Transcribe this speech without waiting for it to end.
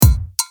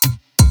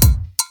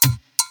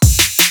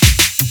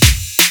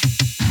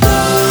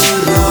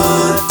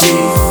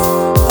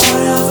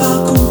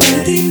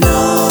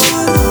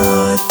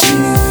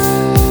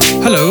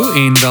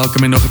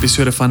welkom in nog 'n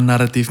episode van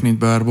Narratief met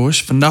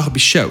Boerbosch. Vandag op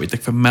die show het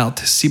ek vir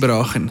Meld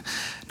Sieberhagen.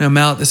 Nou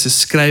Meld is 'n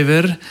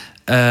skrywer,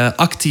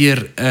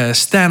 akteur,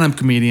 stand-up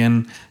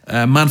comedian,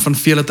 man van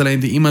vele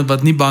talente, iemand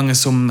wat nie bang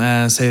is om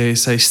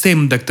sy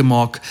stem dik te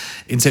maak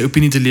en sy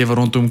opinie te lewer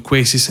rondom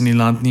kwessies in die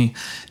land nie.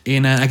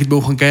 En ek het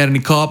begin kuier in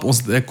die Kaap,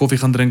 ons het koffie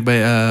gaan drink by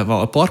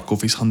 'n paar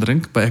koffies gaan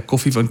drink by 'n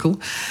koffiewinkel.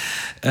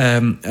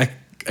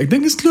 Ek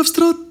dink is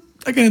Kloofstraat,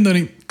 ek weet nou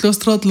nie,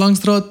 Kloofstraat,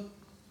 Langstraat,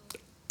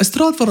 'n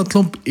straat waar 'n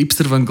klomp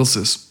hipsterwinkels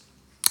is.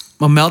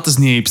 Maar Meld is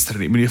nie 'n hipster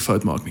nie, moet jy 'n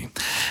fout maak nie.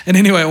 En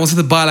anyway, ons het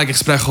 'n baie lekker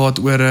gesprek gehad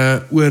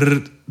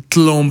oor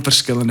klomp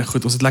verskillende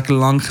goed. Ons het lekker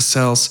lank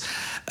gesels.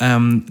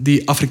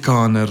 Die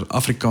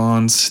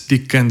Afrikaans, die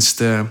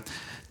kunste,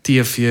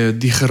 TV,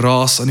 die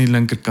geraas aan die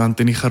linkerkant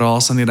en die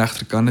geraas aan die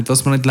regterkant. Dit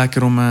was maar net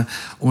lekker om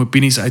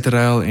opinies uit te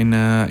ruil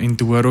en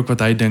te hoor ook wat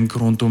hy dink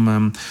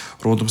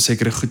rondom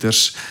sekere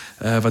goeters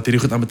wat hierdie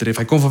goed aanbetref.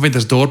 Hy kom van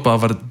Ventersdorp af,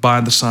 wat dit baie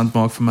interessant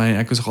maak vir my.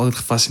 Ek was nog altyd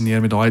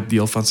gefascineerd met daai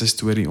deel van sy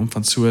storie om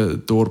van so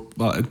 'n dorp,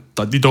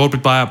 die dorp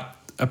het baie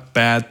 'n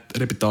bad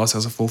reputasie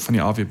as gevolg van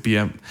die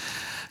AWB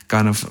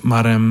kind of,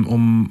 maar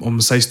om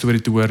sy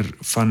storie te hoor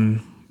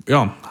van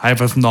hy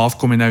wat vandaan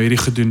afkom en nou hierdie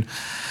gedoen.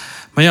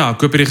 Maar ja,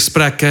 ek hoop hierdie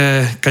gesprek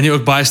kan jy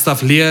ook baie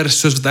stuff leer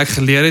soos wat ek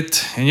geleer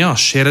het. En ja,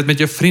 share dit met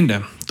jou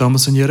vriende.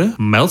 Dames en here,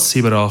 Meld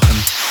Sieberhagen.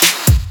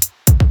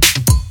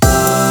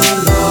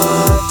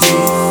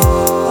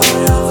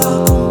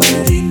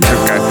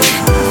 Okay.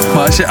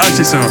 Maar as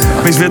jy so,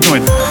 mens weet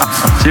nooit.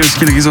 As jy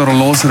miskien iets oor 'n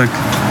losruk.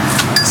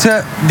 So,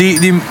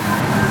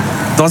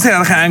 daar's nie 'n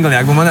regte angle nie.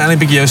 Ek wil maar net 'n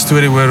bietjie jou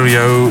storie hoor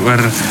oor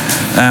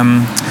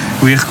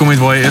hoe jy gekom het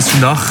waar jy is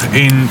vandag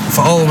en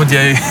veral omdat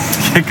jy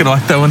kan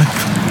daai toon.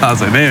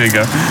 There we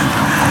go.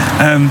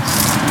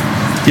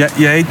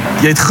 Jy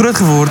het groot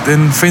geword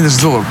in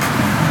Ventersdorp.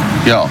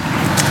 Ja.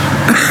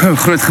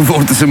 Groot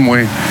geword is 'n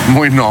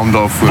mooi naam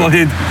daarvoor.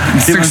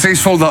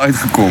 Suksesvol daar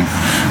uitgekom.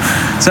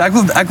 So ek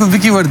wil 'n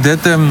bietjie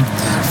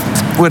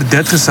oor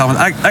dit gesels want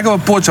ek het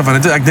 'n potjie van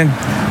dit. Ek dink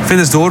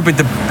Ventersdorp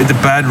het 'n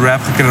bad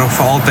rap gekry nog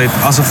vir altyd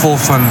as gevolg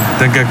van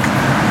dink ek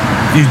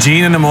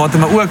Eugene en 'n mate,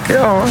 maar ook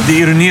die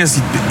ironie is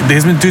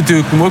Desmond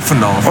Tutu kom ook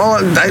vandaan.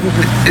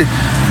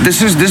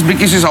 Dis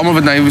bietjie soos almal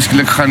wat nou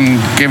miskien gaan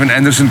Kevin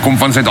Anderson kom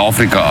van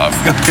Suid-Afrika af.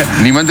 Okay.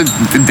 Niemand het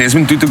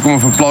Desmond Tutu kom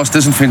van 'n plaas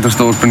tussen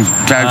Ventersdorp en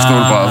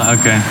Klerksdorp af.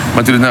 Okay.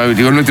 Maar toe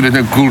dit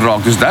nou cool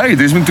raak. Dus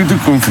Desmond Tutu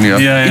kom van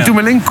hier. En toe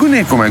Meleng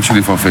Koene kom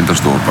actually van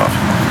Ventersdorp af.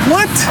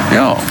 What?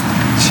 Ja.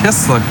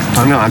 Just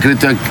like. Ja,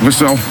 ek was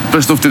wel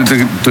pissed off toe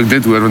ek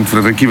dit hoor, want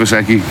vir Rikkie was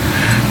ek die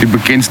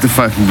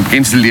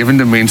bekendste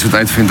lewende mens wat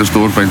uit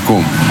Ventersdorp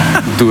uitkom.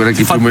 Toe ek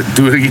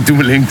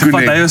Meleng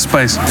Koene. Van hy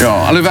space. Ja,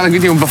 alhoewel ek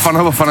weet nie om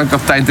van 'n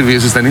kaptein te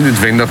wees is dit nie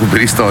noodwendig op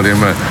hierdie stadium,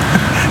 maar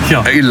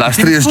ja, 'n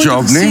illustrious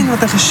job, nee. Sien wat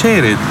hy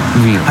geshare het.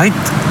 Nee.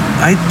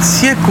 Hy het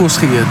seekos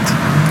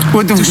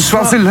geëet. Toe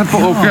swel sy lippe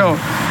op, ja.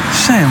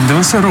 Shame, dit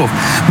was so rof.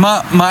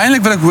 Maar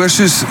eintlik wil ek hoor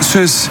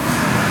soos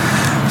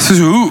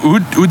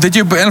hoe dit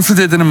jou beïnvloed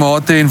het in 'n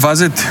mate en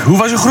hoe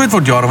was jou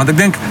grootword jare? Want ek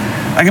dink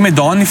ek het met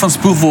Dani van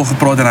Spoegwol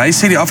gepraat en hy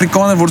sê die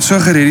Afrikaner word so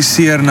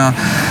gereduseer na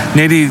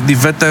net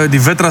die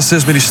wit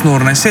rassisme met die snor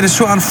en hy sê dit is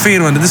so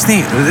unfair want dit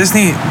is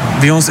nie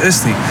wie ons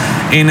is nie.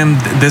 En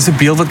dis 'n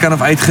beeld wat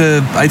kan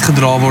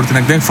uitgedra word en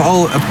ek dink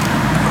veral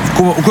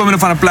komende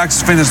van 'n plek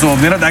soos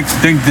Ventersdorp, nie dat ek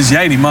dink dis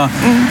jy nie, maar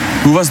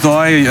hoe was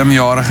daai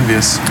jare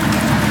gewees?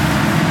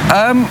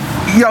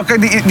 Ja,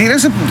 kyk, die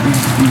is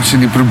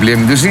die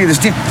probleem. Dis nie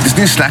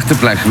 'n slegte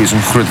plek gewees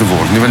om groot te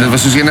word nie, want dit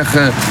was soos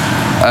enige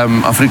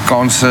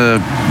Afrikaanse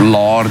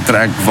laar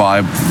trek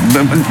vibe.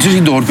 Soos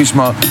die dorpies,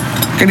 maar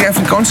kyk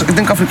ek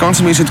dink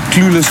Afrikaanse mense het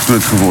clueless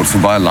groot geword vir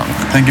baie lank.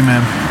 Thank you,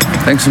 man.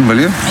 Thanks,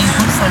 William.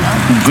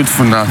 Good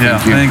for nothing. Yeah,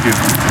 thank you.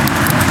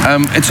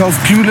 Het self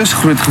clueless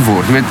groot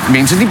geword. Jy weet,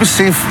 mense het nie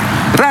besef,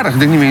 regtig, ek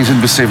dink nie mense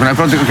het besef. En nou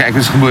praat ek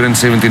is gebore in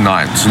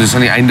 79, so dis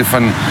aan die einde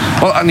van,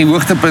 aan die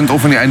hoogtepunt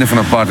of aan die einde van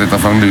apartheid,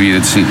 afhangende hoe jy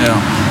dit sien. Ja.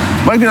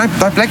 Maar ek weet,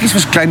 die plekkies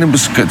was klein en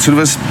beskut, so dit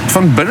was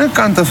van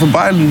binnenkant af 'n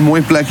baie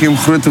mooi plekkie om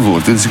groot te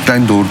word. Dit is 'n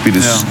klein dorpie,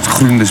 dis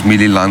groen, dis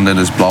mielielande,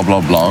 dis bla bla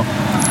bla.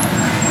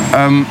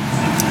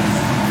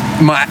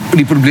 Maar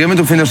die probleem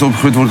met Ventersdorp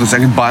groot word is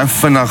ek het baie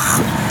vinnig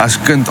as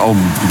kind al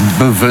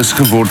bewus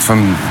geword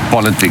van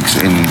politics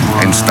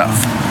en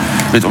stuff.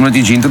 Weet, omdat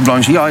Eugene ter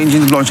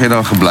Blanche het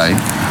daar gebly.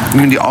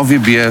 En die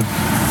AWB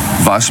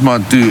was maar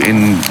toe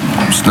en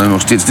nou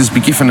nog steeds, dit is 'n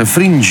bietjie van 'n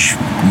fringe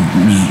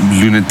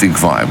lunatic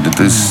vibe.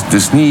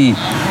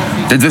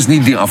 Dit was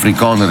nie die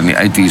Afrikaner in die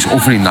 80s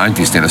of in die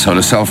 90s nie. Dat sou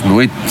hulle self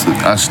nooit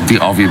as die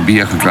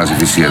AWB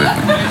geklassifiseer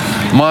het nie.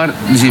 Maar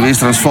dis die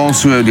Wes-Transvaal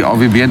so die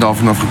AWB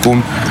daarvan af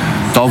gekom.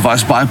 Daar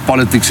was baie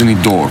politics in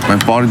die dorp. My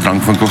pa het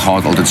drankwinkel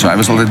gehad altyd so. Hy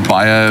was altyd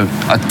baie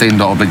attent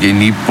daarop dat jy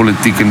nie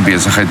politiek en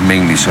besigheid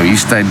meng nie. So he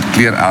stayed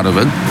clear out of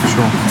it.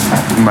 Sure.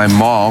 My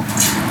ma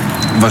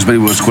was by die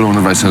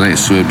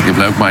hoërskoolonderwyseres, so jy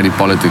bly ook maar uit die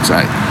politics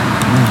uit.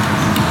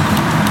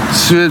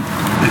 So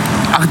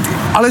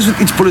alles wat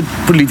iets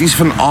polities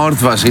van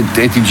aard was, het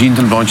die Jean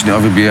St. Blanche en die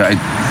AWB uit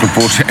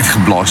proporsie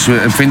uitgeblaas. So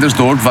in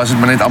Ventersdorp was het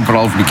maar net amper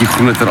half bietjie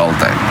groter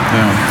altyd.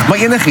 Ja. Maar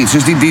enigiets,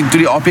 soos toe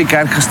die AP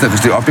Kerk gestig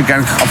is, die AP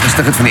Kerk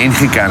afgestig het van die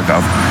NG Kerk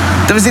af.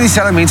 Dit was nie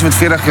dieselfde mense wat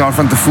 40 jaar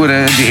van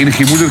tevore die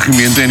NG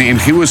Moedergemeente en die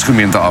NG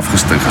Oosgemeente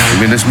afgestig het. Ek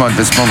meen, dis maar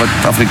wat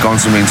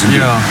Afrikaanse mense doen.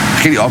 Ja.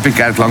 Gee die AP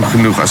Kerk lang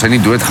genoeg, as hy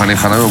nie doodgaan nie,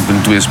 gaan hy op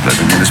in twee split.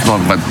 Ek meen, dis maar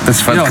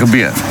wat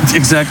gebeur.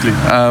 Exactly.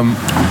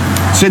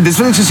 So dis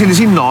wat ek sê, dis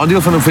die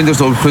nadeel van op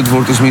Ventersdorp groot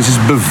word, is mense is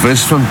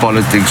bewus van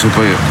politics op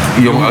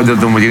 'n jong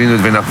ouderdom, wat jy nie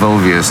noodwendig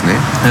wil wees, nie.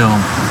 Ja.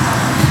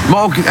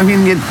 Maar ook, I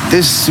mean,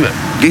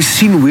 jy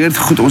sien weird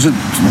goed, ons het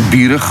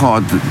bure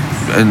gehad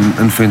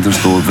in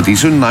Ventersdorp, wat hier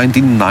so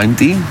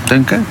 1990,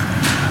 dink ek,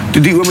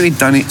 toe die oom en die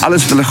tannie,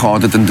 alles wat hulle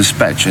gehad het in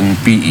Dispatch, in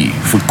PE,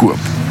 verkoop,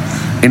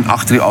 en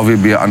agter die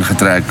AWB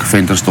aangetrek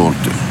Ventersdorp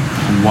toe.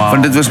 Wow.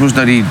 Want dit was mos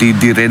nou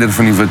die redder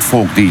van die wit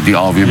volk, die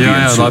AWB.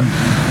 Ja, so. dat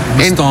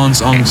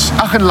bestaansangs.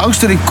 Ag, en langs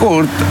die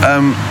kort,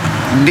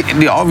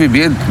 die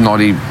AWB na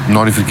die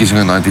verkiesing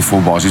in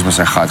 94 basies maar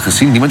sy gat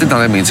gesien. Niemand het na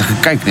die mense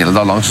gekyk nie. Hulle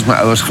daar langs het my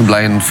ouers gebly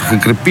en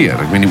gekrepeer.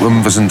 Ek meen, die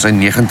oom was in sy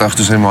 90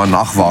 toe sy maar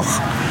nagwag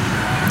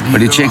by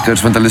die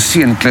Checkers, want hulle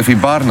seun Cliffy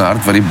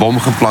Barnard, wat die bom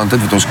geplant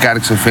het, wat ons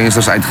kerk se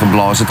vensters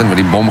uitgeblaas het en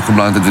wat die bom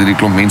geplant het, wat die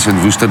klomp mense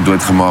in Woester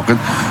doodgemaak het,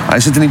 hy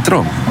sit in die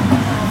tronk.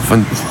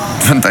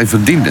 Want hy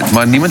verdien dit,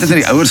 maar niemand het na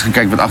die ouers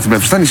gekyk wat agterbly.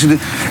 Verstaan jy? So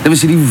dit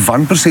was hierdie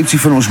wanpersepsie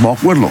van ons maak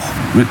oorlog.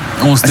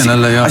 Ons teen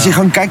hulle, ja. As jy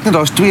gaan kyk na,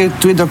 daar's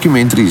twee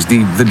documentaries,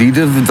 The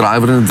Leader, The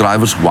Driver and The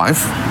Driver's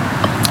Wife.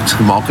 Dit is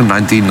gemaak in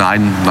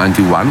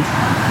 1991.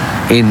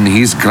 En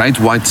His Great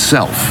White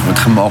Self, wat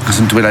gemaak is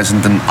in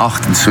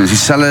 2008. En so is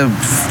dieselfde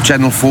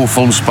Channel 4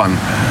 filmspan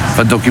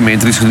wat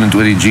documentaries gedoen het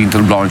oor die Jean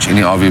St. Blanche en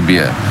die AWB.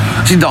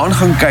 As jy daarin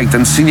gaan kyk,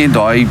 dan sien jy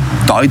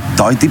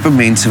daai tipe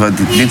mense wat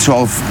net so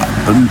half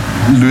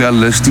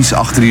loyalisties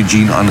agter die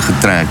Jean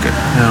aangetrek het.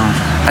 Ja.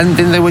 And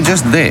then they were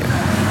just there.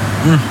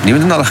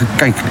 Niemand het na hulle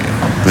gekyk nie.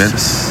 Weet?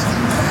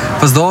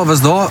 Was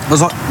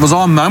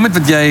daar 'n moment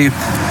wat jy,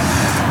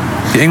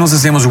 die Engelse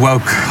sê ons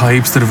woke,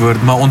 hipster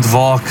woord, maar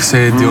ontwaak,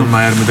 sê Dion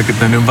Meyer, moet ek dit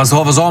nou noem. Was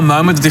daar 'n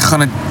moment dat jy gaan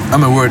het, oh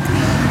my word,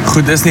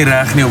 goed, is nie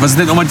reg nie, of was dit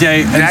net omdat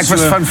jy... Ja, ek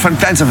was van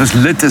kleins af was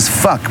lit as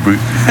fuck, bro.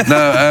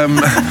 Nou,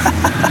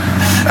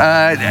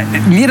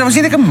 nee, dat was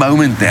nie 'n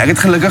moment nie. Ek het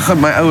gelukkig,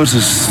 my ouers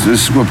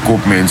is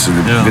oopkop mense.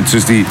 Dit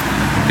soos die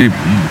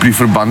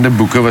verbande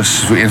boeke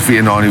was so een vir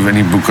een in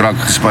die boekrak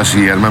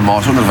gespasieer. My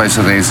ma's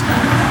onderwyseres.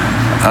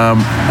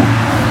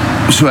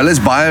 So hulle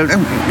is baie,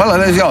 wel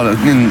hulle is, ja,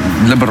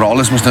 liberaal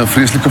is mos nou 'n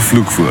vreeslike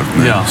vloek voor.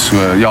 Nee? Ja. So,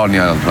 ja, nee,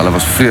 hulle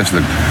was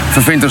vreeslik.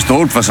 Vir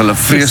Ventersdorp was hulle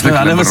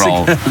vreeslik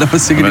liberaal. Hulle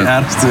was seker die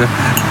ergste.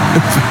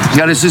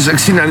 Ja, dis is, ek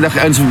sien nou die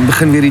dag ouens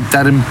begin weer die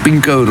term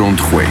pinko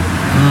rondgooi.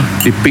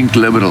 Die pink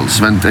liberals,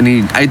 want in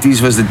die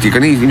 80s was dit, jy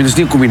kan nie, dit is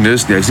nie 'n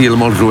kommunist nie, hy is nie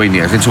heeltemal rooi nie,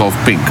 hy is net so half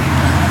pink.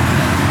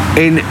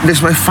 En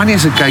dis my funny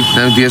as ek kyk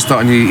nou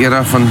deesdae in die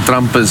era van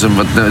Trumpism,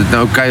 wat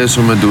nou okay is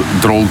om 'n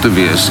drol te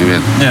wees, jy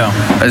weet. Ja.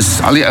 Is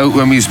al die ou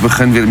oomies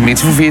begin weer,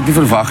 mense van wie het nie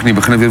verwag nie,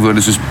 begin weer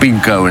woorde soos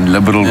pinko en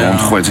liberal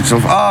rondgooi. So ek sê,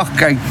 ag,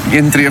 kyk,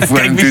 1 tree voor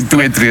en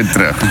 2 tree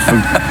terug.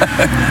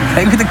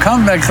 Ek het 'n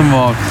comeback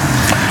gemaak.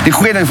 Die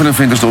goeie ding van 'n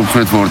Ventersdorp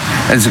groot word,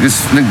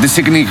 dis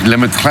seker nie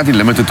glad nie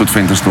limited tot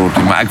Ventersdorp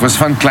nie, maar ek was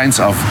van kleins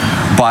af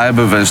baie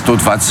bewus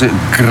tot wat se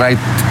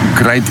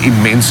great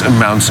immense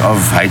amounts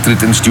of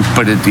hatred and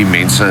stupidity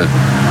mense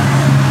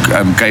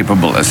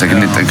capable is.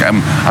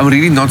 I'm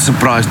really not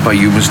surprised by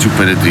human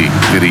stupidity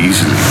very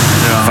easily.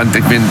 Ja. Want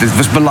ek meen, dit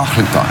was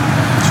belaglik daar.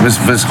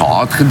 Was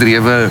haat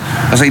gedrewe,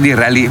 as hy die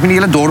rally, ek meen die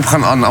hele dorp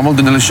gaan aan, almal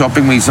doen hulle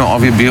shopping, maar hier is nou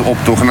AWB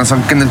optog, en dan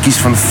staan kindertjies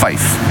van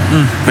 5,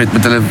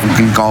 met hulle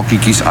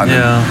kakiekies aan.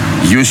 Ja.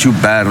 Joshua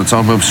Bear, wat saam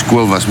met my op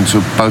skool was, met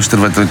so'n poster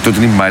wat hy tot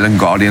in die Mail and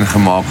Guardian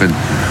gemaakt het,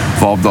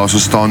 waarop daar so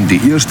staan,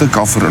 die eerste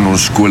kaffer in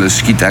ons skole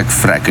skiet ek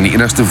vrek, en die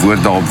enigste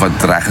woord daarop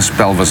wat reg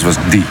gespel was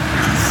die.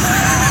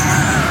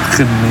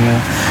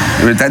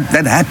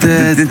 Dat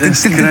happened. Dit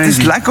is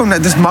lekker,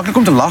 dit is maklik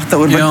om te lag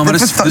daaroor, ja, maar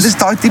dit is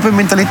daai tipe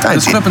mentaliteit.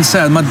 Dit is flippend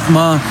sad, maar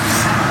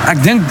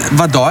ek dink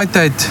wat daai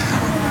tyd,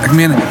 ek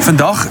meen,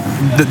 vandag,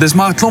 dis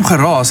maar 'n klomp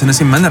geraas en dis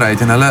die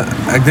minderheid en hulle,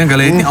 ek dink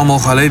hulle het nie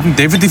almal, hulle het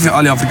definitief nie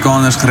al die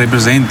Afrikaners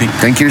gerepresent nie.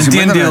 Dink jy dis die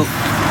minderheid?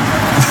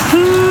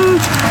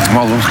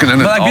 Maar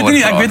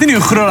ek weet nie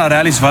hoe groot daai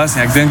rallies was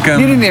nie. Ek dink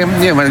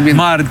nee, maar ek weet,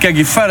 maar kyk,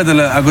 die feit dat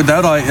hulle, ek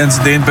onthou daai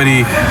insident by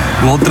die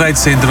World Trade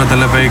Center wat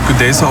hulle by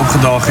Kodesa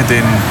opgedaag het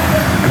en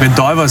ek weet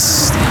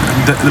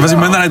dit was die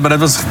minderheid, maar dit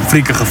was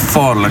frieke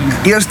gevaarlik.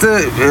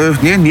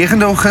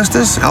 9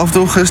 Augustus, 11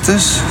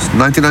 Augustus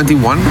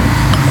 1991,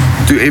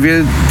 toe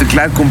weer de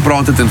Klerk kom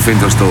praat het in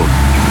Ventersdorp.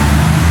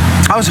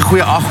 Daar was 'n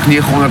goeie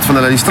 800-900 van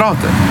hulle die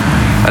strate.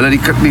 Hulle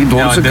die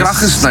dorpse krag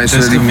gesny,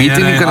 so die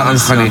meeting nie kan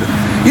aangaan nie.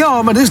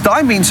 Ja, maar dis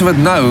daai mense wat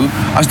nou,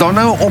 as daar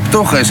nou 'n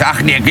optog is,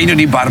 ag nee, ek weet nou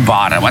die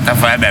barbare, what the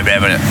fuck,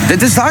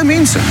 dit is daai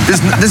mense.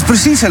 Dis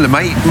presies hulle.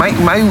 My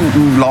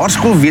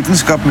laerskool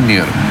wetenskap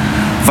meneer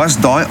was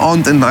daai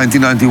aand in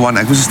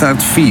 1991, ek was in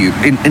standaard 4,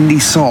 en in die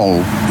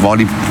saal waar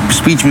die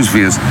speech moes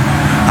wees,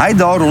 hy het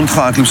daar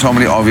rondgehardloop saam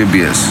met die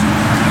AWB's.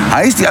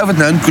 Hy is die ou wat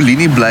nou in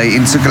Colini bly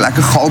en sulke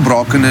lekker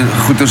galbrakende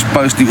goeters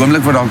post die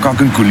oomblik wat daar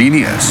kak in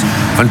Colini is.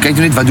 Want kyk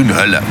jy net wat doen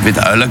hulle.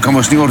 Weet hulle kan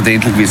mos nie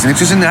ordentlik wees. Net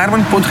soos 'n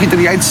Herman Potgieter,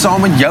 jy het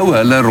saam met jou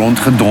hulle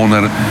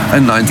rondgedonder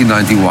in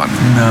 1991.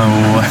 Nou.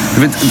 Jy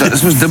weet, dit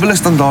is mos dubbele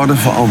standaarde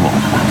vir almal.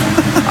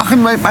 Ag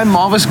en my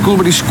ma was cool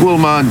by die skool,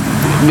 maar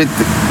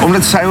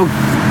omdat sy ook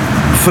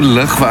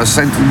verlig was,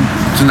 sy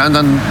so nou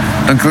dan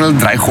kan hulle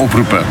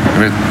dreigoproepe, jy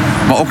weet.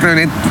 Maar ook nou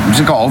net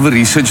seker halwe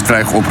research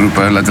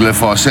dreigoproepe, dat hulle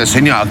vir haar sê,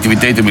 sien nie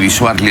aktiwiteite met die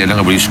swart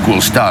leerlinge by die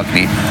skool staat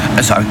nie,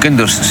 is haar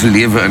kinders se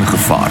lewe in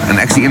gevaar. En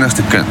ek is die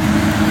enigste kind.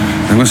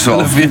 Ek was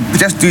so,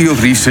 just do your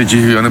research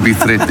if you want to be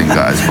threatening,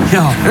 guys.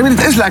 Ja. I mean,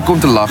 het is lekker om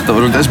te lag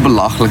daaroor, want het is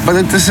belaglik, maar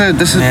dit is een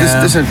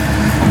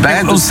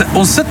bad...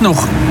 Ons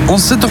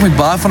sit nog met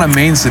baie van die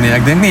mense nie.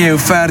 Ek dink nie jy hoe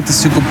ver te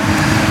soek op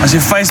as jy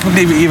Facebook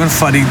nie even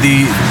vat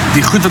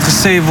die goed wat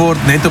gesê word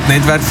net op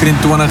Netwerk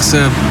 24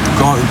 se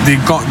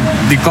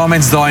die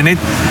comments daai net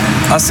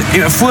as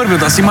 'n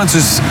voorbeeld as iemand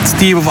soos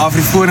Steve of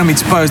AfriForum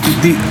iets post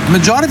die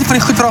majority van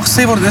die goed wat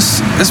gesê word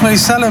is met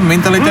dieselfde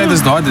mentaliteit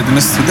as daai dit en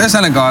dit is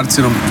eintlik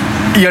hartseer om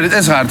Ja, dit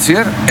is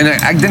hartseer en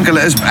ek dink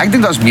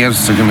daar's meer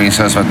sulke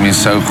mense as wat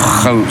mense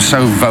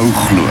sou wou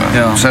glo.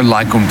 Ja. Sou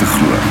like om te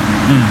glo.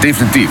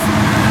 Definitief.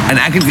 En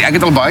ek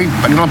het al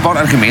een paar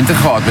argumente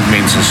gehad met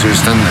mense, soos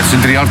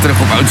 3 jaar terug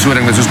op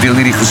Oudtshoorn, dit was deel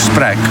hierdie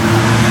gesprek.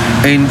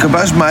 En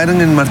Kobus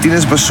Meiring en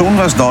Martinus Bason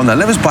was daar, en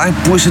hulle was baie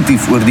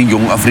positief oor die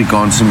jong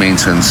Afrikaanse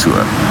mense en so.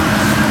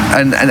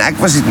 En ek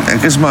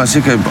is maar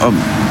seker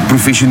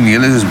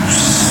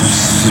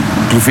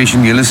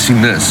professionele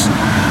sinus.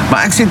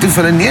 Maar ek sê toe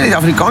vir hulle, nee, die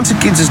Afrikaanse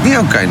kids is nie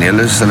okay nie,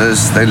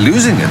 they're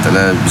losing it,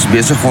 hulle is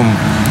besig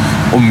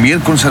om meer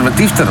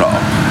konservatief te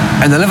raak.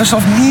 En hulle was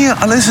af, nee,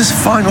 alles is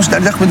fine, ons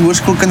het met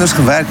hoërskoolkinders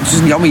gewerk,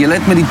 soos, ja, maar julle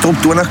het met die top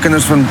 20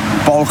 kinders van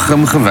Paul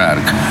Grim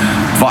gewerk.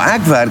 Waar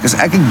ek werk, is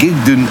ek 'n gig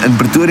doen in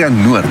Pretoria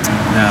Noord.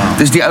 Ja.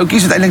 Dus die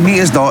oukies wat eintlik nie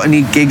eens daar in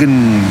die keg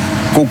en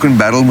kok en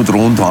barrel moet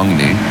rondhang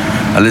nie.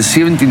 Hulle is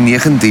 17,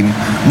 19,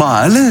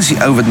 maar hulle is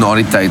die ou wat na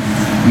die tyd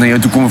na jou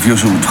toe kom of jou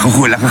so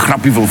gegooi lekker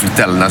grappie wil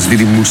vertel en as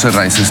die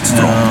moesereis is te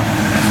strop. Ja.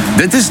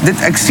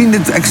 Ek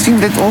sien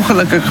dit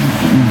ongelukkig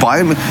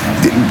baie,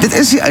 dit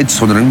is die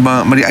uitsondering,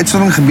 maar die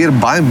uitsondering gebeur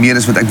baie meer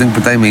as wat ek dink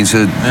party mense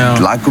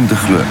like om te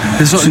glo.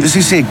 Soos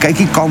jy sê, kyk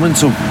die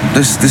comments op,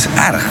 dis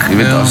erg, jy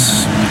weet,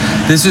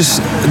 Dis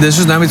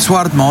is nou met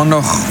Swart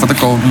Maandag, wat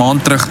ek al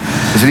maand terug.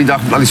 Dis die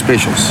dag met al die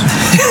specials.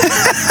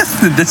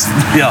 Dis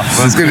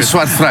die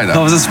Swart Vrydag.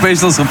 Daar was 'n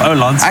specials op ou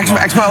lands. Ek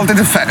is maar altyd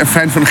 'n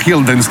fan van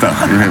Geel Dinsdag,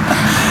 jy weet.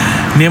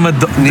 Nee, maar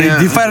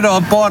die feit dat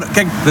 'n paar,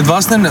 kyk,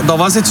 daar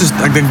was net soos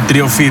ek dink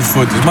 3 of 4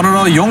 foto's, maar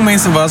daar jong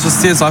mense was wat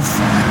steeds daai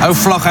ou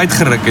vlag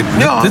uitgeruk het.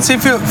 Ja. Dit sê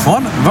vir jou,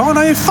 waar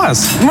nou jy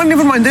vas? Maar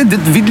never mind,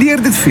 wie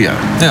leer dit vir jou?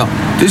 Ja.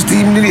 Dus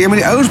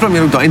die ouers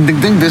blameer ook daar en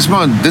ek dink dis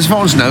waar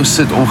ons nou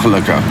sit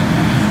ongelukkig.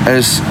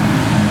 Is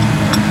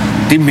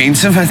die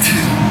mense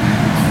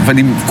wat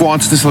die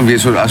kwaadste sal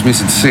wees as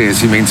mense dit sê, is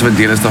die mense wat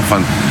deel is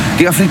daarvan.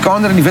 Die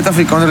Afrikaner en die wit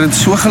Afrikaner het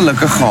so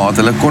gelukkig gehad,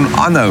 hulle kon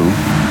aanhou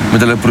met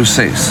hulle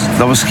proses.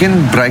 Daar was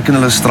geen breuk in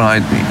hulle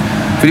stride nie.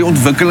 Vir die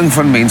ontwikkeling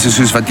van mense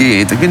soos wat jy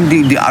het. Ek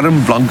dink die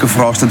arm blanke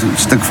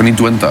vraagstuk van die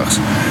 20s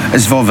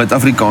is waar wit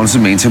Afrikaanse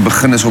mense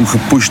begin is om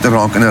gepush te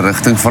raak in 'n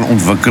rigting van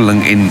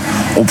ontwikkeling en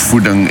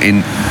opvoeding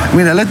en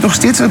hulle het nog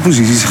steeds in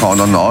posisies gehad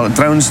daarna.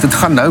 Trouwens, dit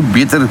gaan nou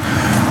beter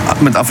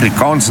met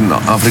Afrikaans en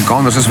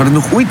Afrikaners as wat dit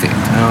nog ooit het.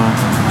 Ja.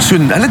 So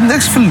hulle het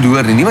niks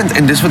verloor nie. Niemand,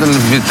 en dis wat hulle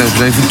weet,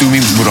 vir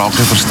Tumi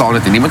Morake verstaan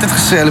het. En niemand het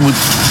gesê hulle moet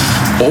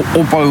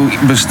ophou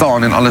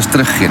bestaan en alles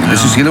teruggee. Ja.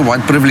 Dis soos hele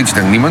white privilege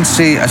ding. Niemand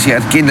sê as jy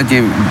erken dat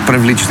jy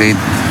privilege het,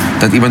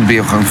 dat iemand by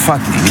jou gaan vat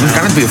nie. Niemand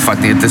kan dit by jou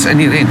vat nie. Dit is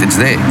inherent, it's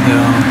there.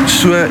 Ja.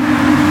 So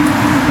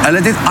hulle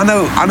het dit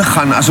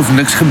aangaan asof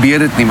niks gebeur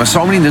het nie, maar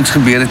saam met die niks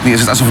gebeur het nie, is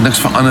dit asof niks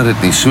verander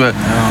het nie. So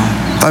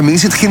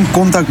mense het geen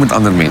kontak met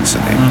ander mense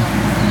nie.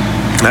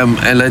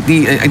 Hulle het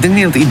nie, ek dink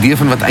nie dat die idee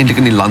van wat eintlik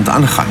in die land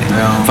aangaan nie.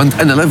 Ja. Want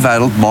in hulle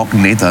wêreld maak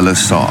net hulle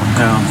saak.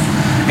 Ja.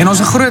 En ons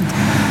 'n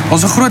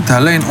groot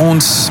hulle en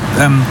ons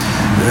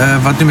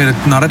wat noem jy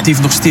dit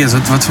narratief nog steeds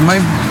wat vir my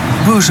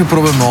boerse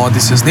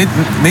problematies is.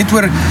 Net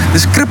oor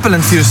dis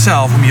krippelend vir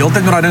jouself om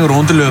heeltyd met daai ding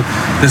rond te loop.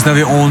 Dis nou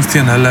weer ons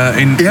teen hulle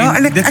en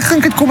ek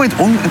dink dit kom uit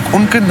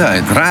onkunde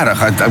uit.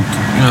 Regtig.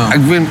 Ek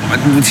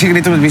weet seker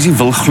net omdat mense nie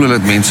wil glo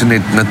dat mense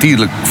net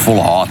natuurlik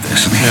vol haat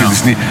is. Ja.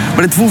 Dis nie,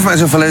 maar dit voel vir my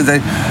asof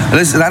hulle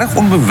is regtig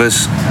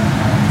onbewus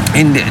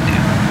en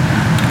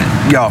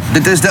ja,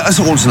 dit is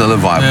ons in hulle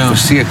vibe,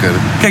 verseker.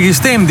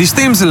 Kyk, die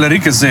stem se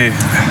lirieke sê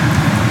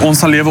ons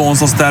sal lewe, ons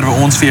sal sterwe,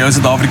 ons vir jou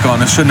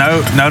Suid-Afrikaners. So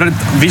nou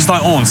wie is daai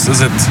ons? Is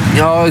dit?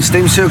 Ja,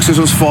 stem sê ook soos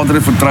ons Vader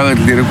het vertrou het,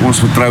 leer ek ons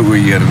vertrou o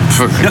Heer.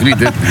 Ek weet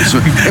dit. So,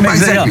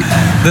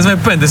 dis my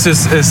punt.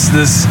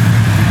 Dis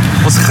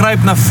Ons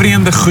gryp na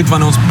vreemde goed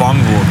wanneer ons bang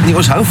word. Nee,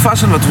 ons hou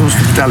vas aan wat ons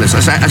vertel is.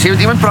 As jy met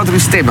iemand praat oor die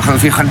stem, dan gaan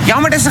hulle vir jou gaan, ja,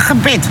 maar dit is 'n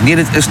gebed. Nee,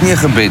 dit is nie 'n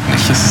gebed nie.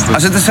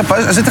 As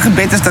dit 'n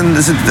gebed is, dan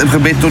is dit 'n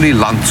gebed tot die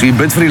land. So jy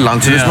bid vir die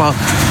land. So dis maar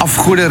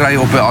afgoderry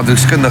op 'n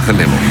aardrykskundige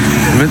level.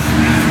 Jy weet,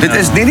 dit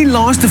is net die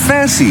laaste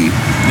versie.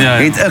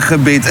 Het 'n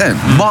gebed in.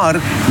 Maar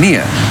nee,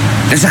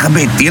 dis 'n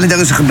gebed. Die hele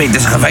ding is 'n gebed.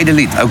 Dis 'n gewyde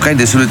lied. Okay,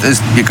 dis hoe dit is.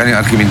 Jy kan nie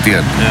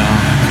argumenteer.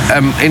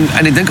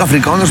 En ek dink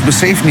Afrikaners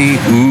besef nie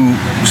hoe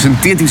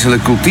sinteties hulle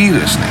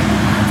kultuur is nie.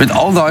 Met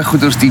al daai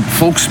goeders, die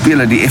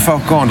volksspele, die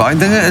FHK, daai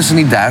dinge is in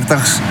die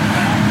 30's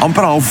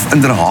amper half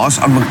inderhaas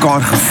aan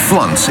mekaar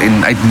geflans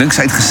en uit niks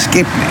uit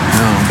geskep nie.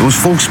 Ons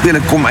volksspele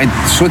kom uit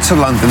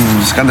Switserland en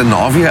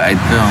Skandinavië uit.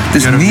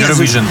 Dis nie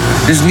Eurovision.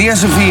 Dis nie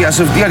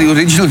asof die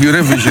original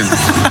Eurovision.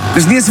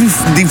 Dis nie asof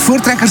die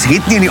voortrekkers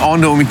het nie in die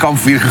aande om die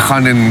kampvuur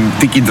gegaan en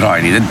tikkie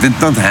draai nie. Dit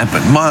don't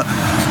happen.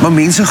 Maar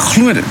mense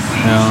glo dit.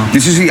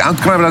 Dis soos die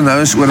uitkraai wat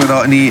nou is oor wat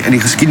daar in die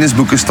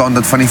geskiedenisboeke staan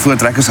dat van die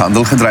voortrekkers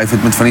handel gedryf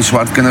het met van die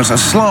swart kinders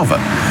as slawe.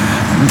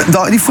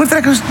 Die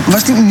voortrekkers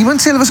was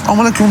niemand sê hulle was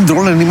almal 'n klomp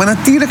drolle nie, maar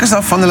natuurlik is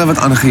daar van hulle wat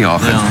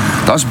aangejaag het.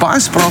 Daar's baie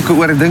sprake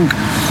oor, ek dink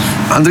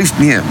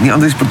nie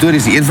Andries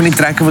Pretorius, die een van die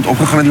trekke wat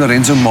opgegaan het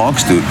Lorenzo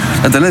Marx toe,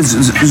 dat hulle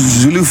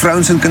Zulu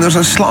vrouens en kinders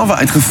as slawe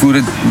uitgevoer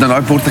het na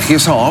daai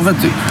Portugese hawe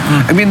toe.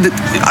 Ek meen dit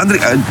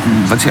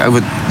wat sê ou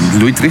wat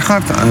Louis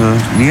Trichardt,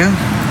 nee,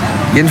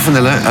 een van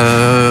hulle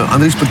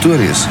Andries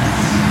Pretorius.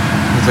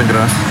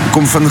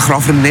 Kom van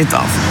Graafrenet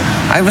af.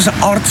 Hy was 'n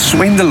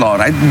aardswendelaar.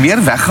 Hy het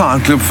meer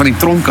weggehardloop van die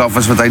tronk af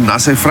as wat hy na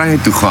sy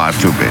vryheid toe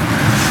gehardloop het.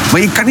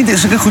 Maar jy kan nie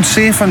sulke goed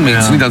sê van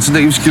mense nie, dan sê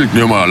jy skielik,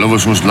 nee, maar hulle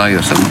was ons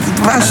leiers. Dit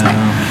was nie.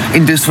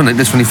 En dis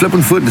van die flip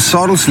en voor, die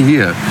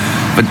Sadelseheer,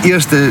 wat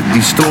eerste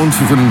die stront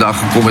vir vandag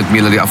gekom het,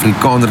 mee dat die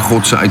Afrikaner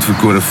God se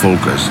uitverkore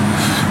volk is.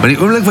 Maar die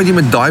oomblik wat jy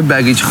met daai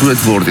baggage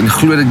groot word en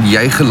glo dat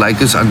jy gelyk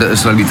is aan die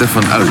Israeliete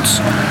van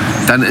ouds,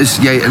 dan is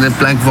jy in 'n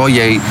plek waar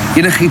jy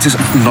enigiets is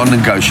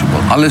non-negotiable.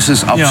 Alles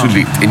is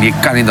absoluut en jy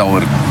kan nie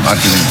daaroor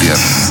argumenteer.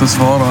 Dis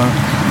waar.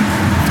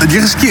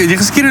 Die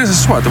geskiedenis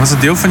is swart. Was 'n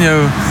deel van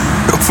jou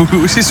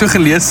hoe is jy so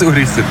gelees oor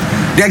die goed?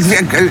 Ja,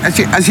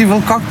 as jy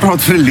wil kak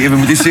praat vir 'n lewe,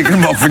 moet jy seker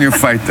maak van jou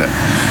feite.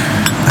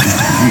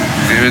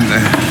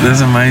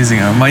 Dis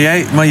amazing. Maar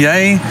jy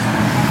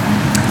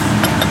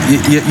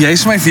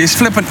is my jy's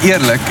flippend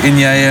eerlik en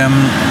jy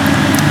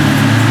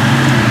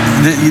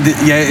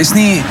jy is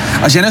nie,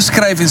 as jy nou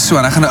skryf en so,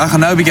 en ek gaan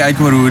nou 'n bietjie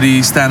uitkom oor hoe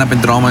die stand-up en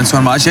drama en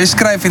so, maar as jy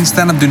skryf en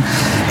stand-up doen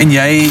en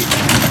jy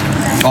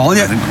haal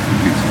jy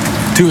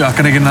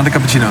kan ek 'n ander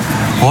cappuccino.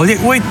 Haal jy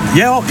ooit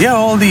jy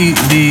haal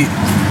die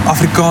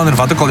Afrikaner,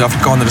 wat ook al die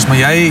Afrikaner is, maar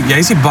jy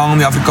is nie bang om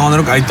die Afrikaner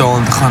ook uit te haal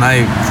en te gaan,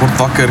 hey, word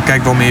wakker,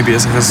 kyk waarmee jy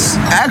besig is.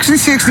 Ek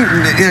is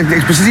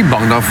presies nie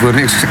bang daarvoor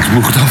nie, ek is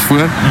moeg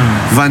daarvoor,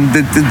 want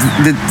dit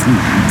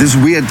is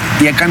weird.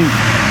 Jy kan,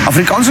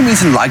 Afrikaanse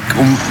mense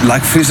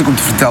like vreeslik om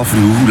te vertel vir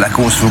hoe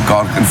lekker ons vir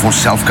mekaar en vir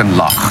onsself kan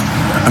lag.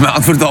 En my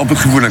antwoord daarop is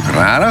gewoonlik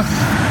rarig,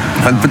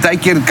 want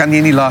partykeer kan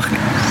jy nie lag nie.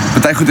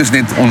 Party goed is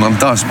net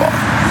onaantastbaar.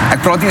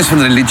 Ek praat nie eens van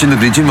religion,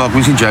 maar ek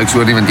moet nie jokes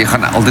oor nie, want jy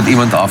gaan altyd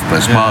iemand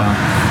afpis,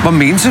 maar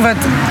mense wat,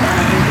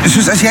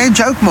 soos as jy 'n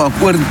joke maak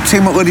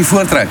oor die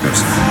voortrekkers,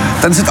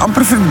 dan is dit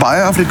amper vir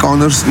baie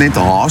Afrikaners net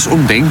haas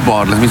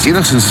ondenkbaar, dat mens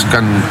enigstens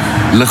kan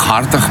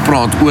lighartig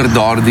praat oor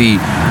daardie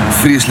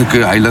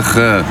vreeslike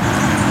heilige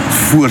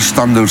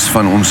voorstanders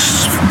van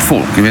ons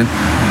volk, jy weet.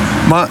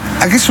 Maar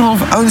ek is van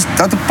ouens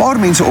dat 'n paar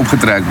mense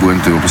opgetrek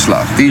boontoe op 'n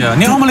slag.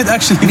 Nie almal het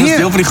actually was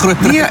deel van die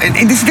groot trek. Nee,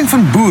 en dis die ding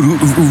van boer.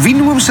 Wie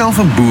noem homself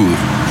 'n boer?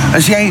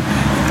 As jy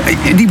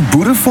die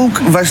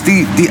boerevolk was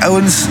die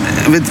ouens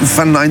weet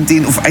van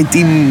 19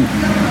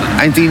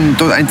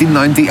 tot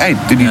 1998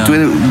 toe die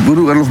Tweede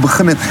Boereoorlog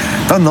begin het.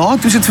 Daarna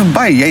toe is dit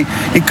verby.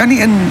 Jy kan nie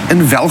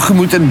in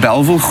welgemoed in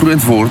Bellville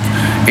groot word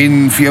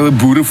en vir jou 'n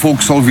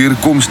boerevolk sal weer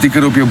kom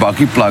sticker op jou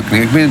bakkie plak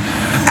nie. Ek meen,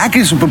 ek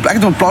is op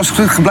 'n plaas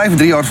gebly vir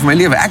 3 jaar van my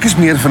lewe. Ek is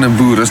meer van 'n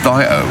boer as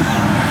daai ou.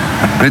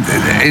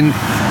 En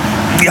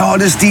ja,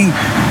 dis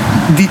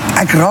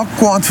ek raak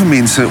kwaad vir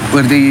mense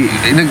oor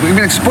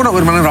ek spot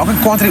daaroor, maar dan raak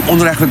ek kwaad oor die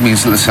onreg wat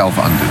mense hulle self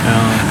aandoen.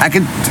 Ek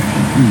het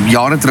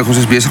jare terug, ons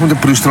is besig met 'n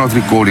Proestraat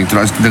recording,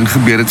 terwyl die ding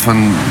gebeur het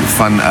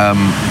van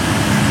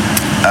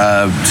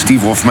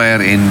Steve Hofmeyer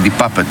en die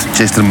Puppet,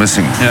 Chester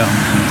Missing.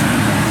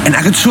 En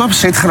ek het so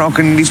upset geraak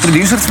en die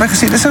producer het vir my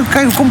gesê, dis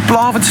okay, hoekom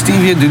pla wat Steve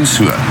weer doen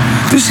so?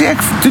 Toe sê ek,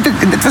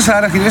 dit was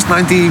regtig, dit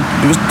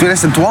was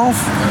 2012,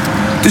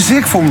 toe sê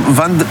ek vir hom,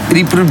 want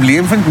die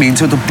probleem van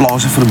mense wat op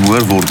plase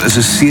vermoor word, is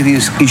 'n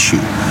serious issue.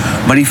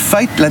 Maar die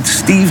feit dat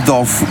Steve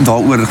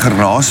daaroor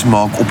geraas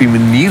maak, op die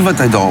manier wat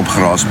hy daarop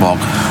geraas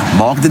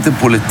maak dit 'n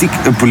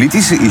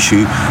politieke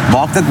issue,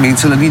 maak dat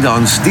mense hulle nie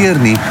daarin steur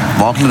nie,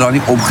 maak hulle daar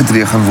nie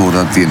opgetree gaan word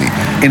daarteen nie.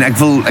 En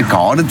ek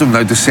haat dit om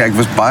nou te sê, ek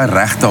was baie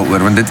reg daaroor,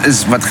 want dit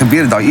is wat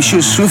gebeur, daai issue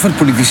is so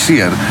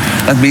verpolitiseer,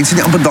 dat mense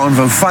nie amper daarin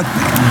wou vat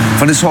nie,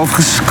 want dit is half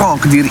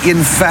geskaak deur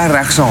een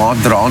verregse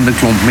haatdraande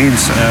klomp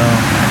mense.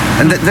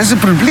 En dit is 'n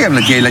probleem,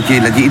 dat jy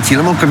iets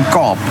heeltemal kan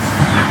kaap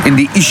en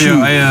die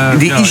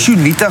issue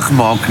nietig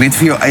maak, net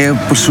vir jou eie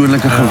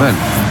persoonlike gewin.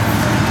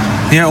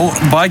 Nee,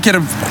 baie keer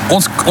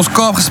ons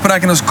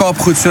Kaapgesprek en ons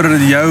Kaapgoed sodat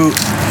dit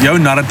jou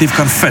narratief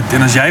kan fit.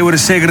 En as jy oor 'n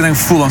sekere ding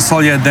voel, dan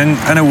sal jy 'n ding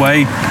in a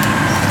way.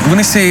 Ek wil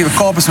nie sê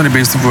Kaap is van die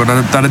beste woord,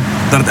 dat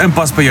dit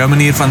inpas by jou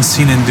manier van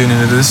sien en doen, en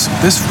dit is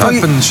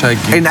flip and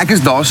shaky. En ek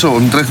is daarso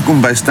om terug te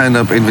kom by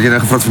stand-up en wat jy nou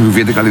gevra het van hoe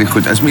weet ek al hierdie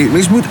goed.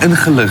 Mens moet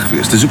ingelig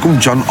wees. Dis hoekom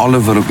John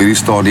Oliver op hierdie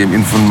stadium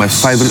een van my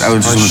favorite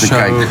ouens is om te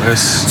kyk.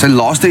 Sy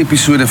laaste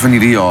episode van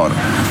hierdie jaar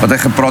wat hy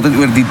gepraat het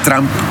oor die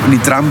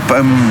Trump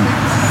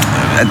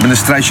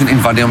administration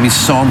en wat daarmee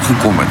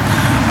saamgekom het.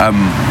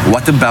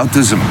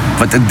 Whataboutism,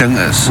 wat 'n ding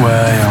is.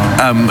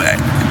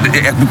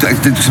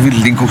 Dit is weer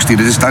link ook stuur.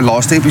 Dit is die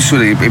laaste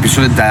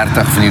episode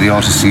 30 van hierdie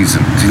jaar se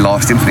season. Dit is die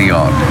laaste een van die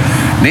jaar.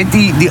 Net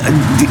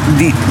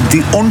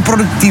die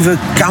onproduktiewe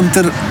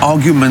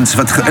counter-arguments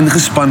wat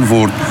ingespan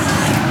word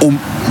om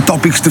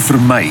topics te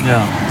vermy.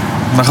 Ja.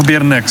 Maar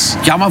gebeur niks.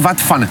 Ja, maar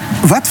wat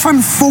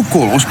van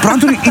fokol? Ons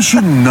praat oor die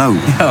issue nou.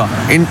 Ja.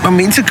 En maar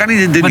mense kan nie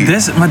dit doen nie.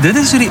 Maar dit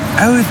is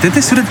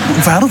hoe dit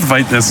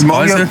wêreldwyd is.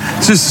 Maar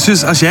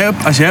Soos as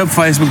jy op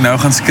Facebook nou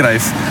gaan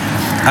skryf,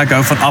 ek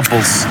hou van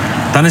appels,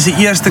 dan is die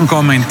eerste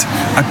comment,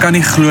 ek kan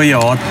nie glo jy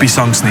haat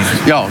piesangs nie.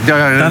 Ja.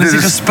 Dan is die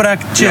gesprek,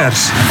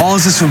 cheers. Ja.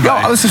 Alles is verby. Ja,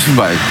 alles is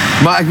verby.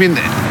 Maar ek meen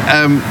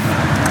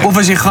of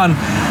as jy gaan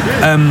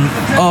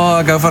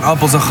ek hou van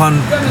appels, dan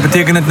gaan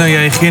beteken dit nou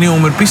jy gee nie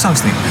om oor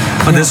piesangs nie.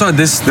 Want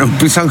dis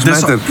piesangs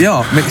matter.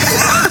 Ja.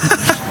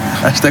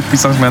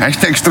 #piesangs matter.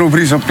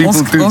 #strawberries op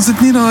people too. Ons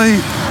het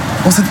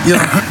nie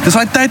dis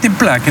daai tyd en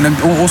plek en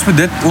ons moet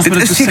dit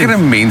is seker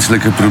 'n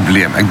menslike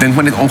probleem. Ek dink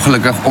maar net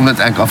ongelukkig omdat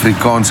ek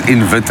Afrikaans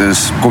en wit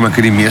is, kom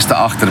ek die meeste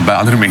agter by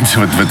ander mense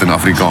wat wit en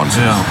Afrikaans.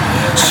 Ja.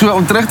 So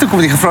om terug te kom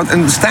wat jy gevra het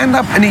in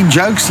stand-up in die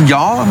jokes,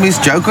 ja, mens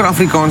joker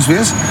Afrikaans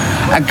wees.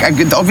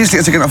 Ek obviously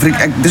as ek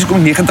in dis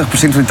hoekom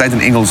 90% van die tyd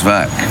in Engels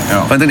werk.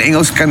 Ja. Want in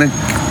Engels kan ek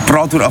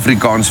praat oor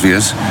Afrikaans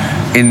wees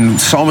en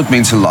saam met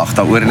mense lag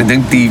daaroor en ek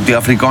dink die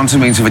Afrikaanse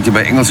mense wat jy by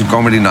Engelse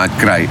comedy night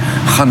kry,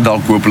 gaan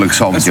dalk hopelik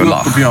saam met jou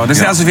lag. Ja, dis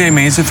nie asof jy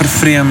mense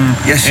vervreem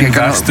en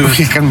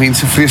jy kan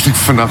mense vreeslik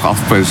vinnig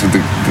afpous.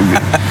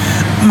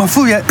 Maar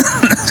voel jy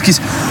ekskuus.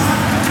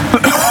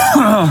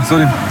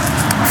 Sorry.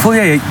 Voel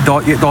jy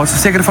daar's 'n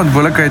sekere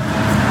verantwoordelikheid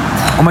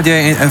omdat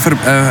jy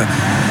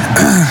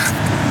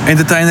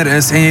entertainer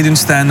is en jy doen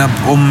stand-up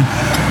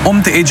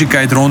om te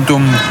educate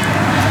rondom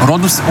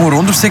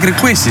sekere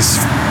kwessies.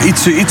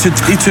 Iets so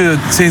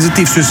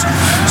sensitief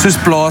soos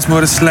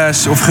plaasmoorde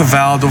 / of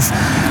geweld of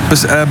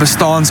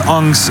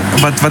bestaansangs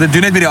wat dit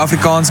doen net met die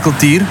Afrikaanse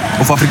kultuur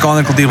of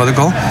Afrikaner kultuur wat ook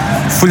al.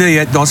 Voel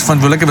jy daar's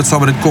verantwoordelikheid wat saam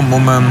met dit kom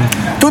om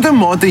tot 'n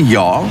mate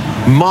ja,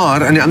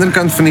 maar aan die ander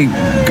kant van die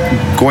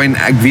coin,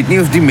 ek weet nie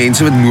of die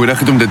mense wat nodig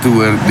het om dit te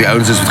hoor, die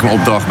ouens is wat gaan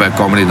opdaag by 'n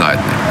comedy night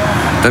nie.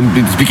 Dan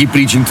is 'n bietjie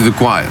preaching to the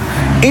choir.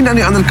 En aan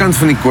die ander kant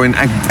van die coin,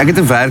 ek het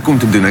 'n werk om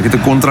te doen. Ek het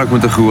 'n kontrak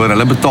met 'n gehoor.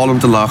 Hulle betaal om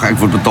te lag, ek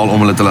word betaal om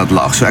hulle te laat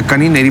lag. So ek kan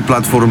nie net die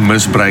platform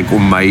misbruik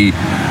om my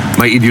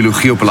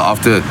ideologie op hulle af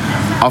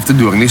te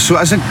dwing nie. So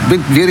as ek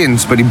weer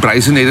eens by die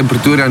Bryson net in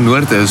Pretoria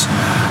Noord is,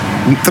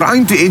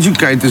 trying to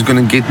educate is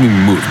going to get me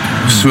moved.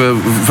 So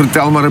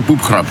vertel maar 'n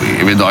poepgrappie.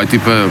 Jy weet daai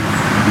tipe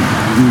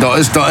daar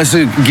is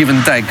 'n give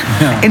and take.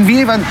 Ja. En weet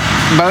jy wat,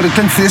 Bou, dit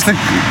klink vreeslik.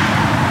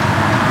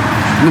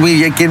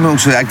 Jy ken my ook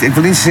so, ek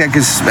wil nie sê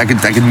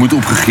ek het moed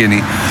opgegee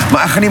nie,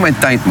 maar ek gaan nie my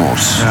tyd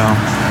mors. Ja.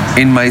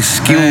 En my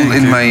skill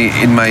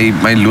en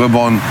my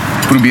loopbaan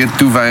probeer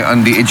toewy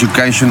aan die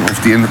education of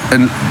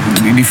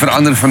die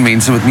verander van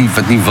mense wat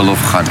nie wil of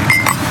gaan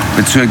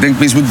nie. So ek dink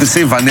mense moet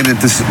besef wanneer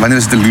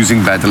is the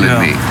losing battle in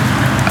nie.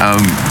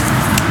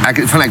 Ek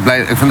vind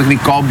ek in die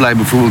Kaap bly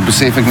byvoorbeeld,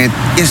 besef ek net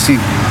die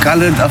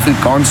colored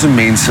Afrikaanse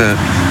mense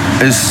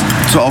is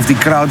so of die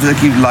crowd wat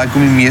ek like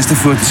om die meeste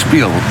voor te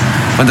speel.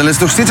 Want hulle is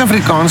nog steeds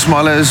Afrikaans, maar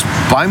hulle is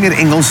baie meer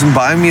Engels en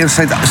baie meer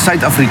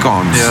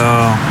Suid-Afrikaans.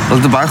 Ja.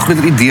 Hulle het 'n baie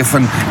groter idee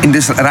van, en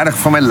dis regtig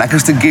van my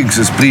lekkerste gigs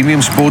is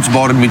Premium Sports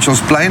Bar in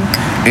Mitchells Plain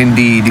en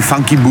die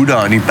Funky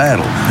Buddha in die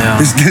Parel. Ja.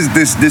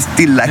 Dis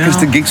die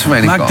lekkerste gigs vir my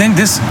in die Kaap. Maar ek dink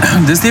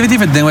dis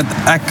definitief 'n ding wat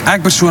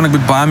ek persoonlik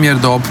moet baie meer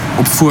daarop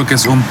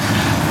fokus om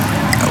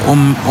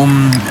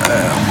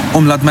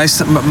laat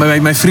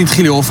my vriend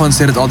Gielie Hofman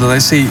sê dit altyd. Hy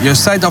sê jou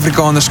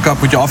Suid-Afrikanerskap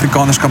moet jou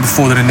Afrikanerskap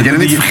bevorder en jy het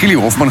net vir Gielie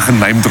Hofman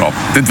gename drop.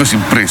 Dit was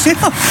impressive.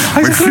 Ja,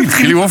 my vriend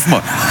Gielie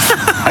Hofman.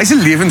 Hy's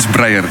 'n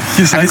lewensbreier.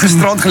 Ek het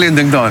gisterand geleer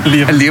dink daaraan.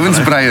 'n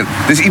Lewensbreier.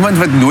 Dis iemand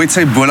wat nooit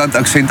sy Boland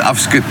aksent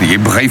afskud nie. Jy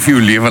brei vir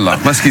jou lewe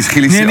lank. Maskies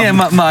Gielie sê. Nee,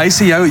 maar hy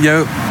sê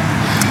jou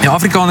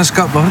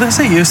Afrikanerskap, wat wil jy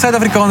sê? Jou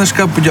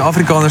Suid-Afrikanerskap moet jou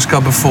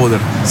Afrikanerskap bevorder.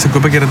 So ek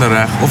hoop ek het dit nou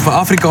reg. Of my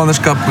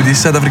Afrikanerskap moet die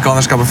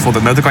Suid-Afrikanerskap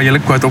bevorder. Nou het ek al julle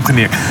quote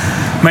opgeneem.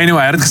 Maar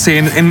anyway, hy het dit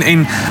gesê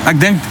en ek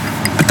dink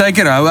baie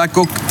keer hou ek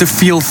ook te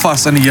veel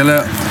vas aan die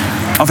hele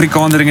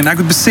Afrikanering en ek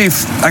moet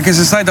besef, ek is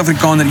 'n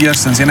Suid-Afrikaner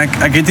eerstens en ek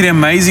het hierdie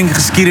amazing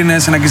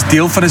geskiedenis en ek is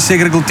deel van 'n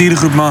sekere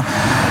kultuurgroep, maar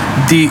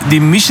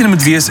die missie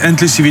moet wees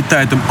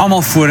inklusiwiteit om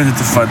almal vorentoe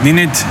te vat, nie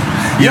net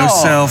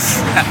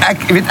jouself.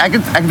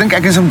 Ek dink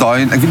ek is om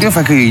daai, ek weet nie of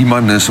ek 'n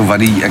human is of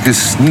wat ek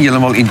is nie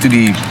heeltemal into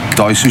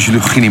daai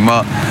sosiologie nie,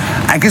 maar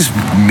ek is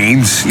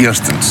mens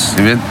eerstens,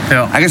 jy weet.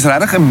 Ja. Ek is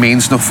regtig 'n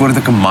mens nog voordat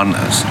ek 'n man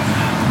is.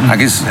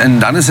 En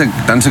dan is ek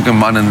 'n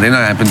man, and then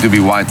I happen to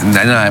be white, and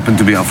then I happen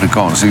to be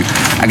Afrikaans.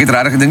 Ek het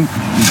regtig gedink,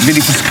 weet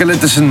die verskille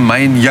tussen my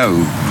en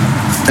jou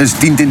is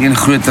 10-1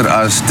 groter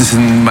as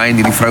tussen my en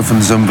die vrou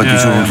van Zim wat hier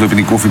so rondloop in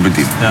die koffie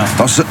bedien.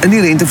 Daar's so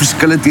inherente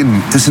verskille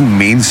tussen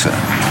mense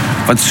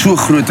wat so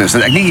groot is,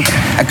 dat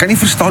ek kan nie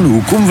verstaan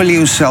hoekom wil jy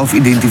jouself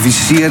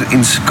identifiseer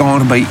en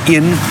skaar by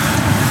een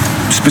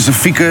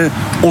spesifieke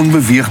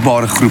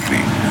onbeweegbare groep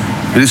nie.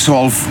 Dit is so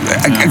half,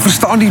 ek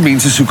verstaan die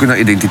mense soeke na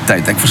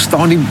identiteit, ek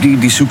verstaan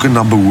die soeke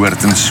na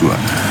behoort en so,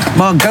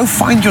 maar go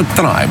find your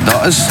tribe.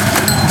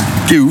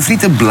 Jy hoef nie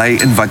te bly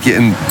in wat jy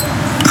in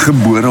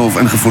gebore of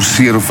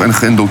ingeforceer of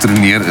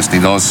geïndoctrineer is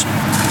nie.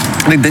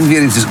 En ek dink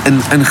weer eens, is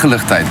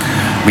ingeligtheid.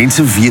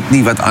 Mense weet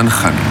nie wat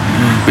aangaan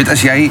nie. Weet,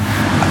 as jy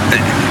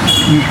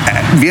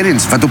weer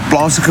eens, wat op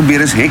plase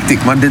gebeur is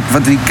hektiek, maar dit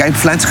wat in die Cape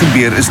Flats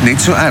gebeur is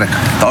net so erg.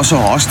 Daar's 'n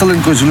hostel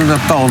in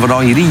KwaZulu-Natal waar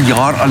daar hierdie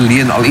jaar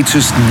alleen al iets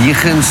soos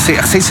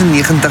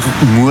 96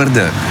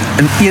 moorde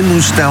in een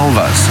hostel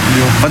was,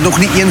 wat nog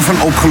nie een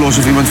van opgelos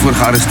of iemand voor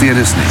gearresteer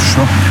is nie.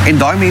 En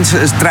daai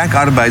mense is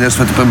trekarbeiders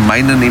wat op 'n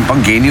myn in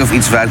Empangeni of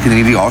iets werk en in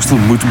hierdie hostel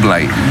moet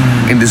bly.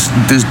 En dis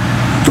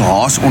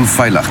haas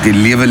onveilig, die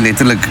lewe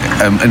letterlik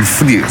in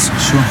vrees.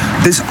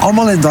 Dis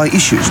almal het daai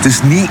issues,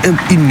 dis nie 'n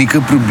unieke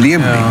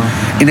probleem nie.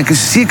 En ek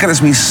is seker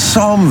as mens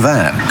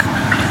saamwerk,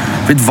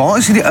 weet waar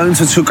is hierdie ouens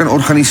wat so kan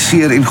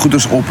organiseer en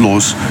goeders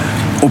oplos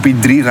op die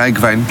 3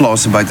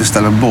 rykwijnplase buite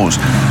Stellenbosch.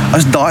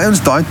 As daai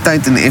ons daai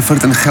tyd en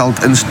effort en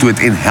geld instoot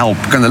en help,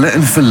 kan hulle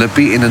in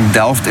Philippi en in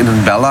Delft en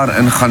in Bellaar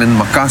ingaan en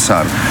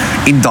Makassar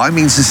en daai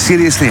mense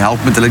seriously help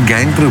met hulle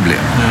gangprobleem.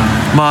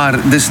 Maar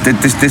dis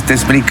met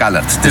die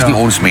colours, dis nie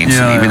ons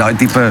mense nie, met daai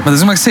tipe. Maar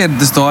dis wat ek sê,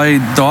 dis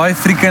daai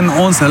freaking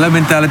ons hulle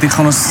mentality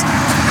gaan ons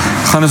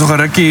nog 'n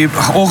rukkie,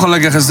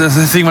 ongelukkig is dit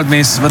 'n ding wat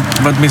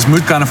mens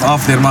moet kan of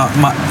afleer, maar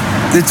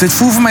dit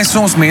voel vir my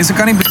soms, mense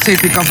kan nie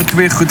besef, jy kan vir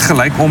twee goed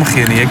gelyk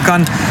omgee nie. Jy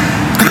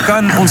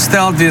kan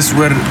ontsteld wees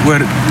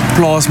oor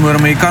plaasmoorde,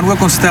 maar jy kan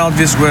ook ontsteld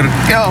wees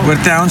oor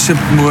township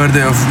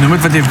moorde, of noem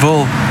dit wat jy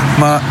wil,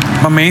 maar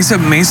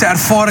mense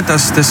ervaar dit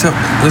as,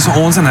 dis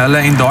ons en hulle,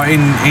 en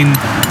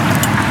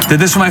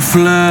dit is vir my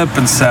flip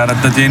en sad,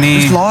 dat jy nie...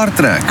 Dis laar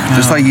trek,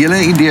 dis die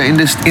hele idee,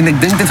 en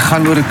ek dink dit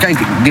gaan oor, kyk,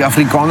 die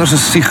Afrikaners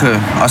is siege,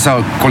 as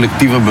daar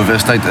kollektiewe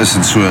bewustheid is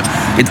en so,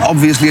 het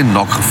obviously 'n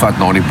nok gevat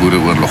na die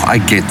boereoorlog,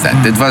 I get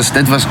that, dit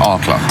was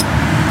aaklag,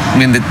 I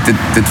mean,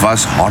 dit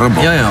was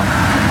horrible. Ja.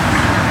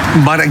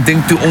 Maar ek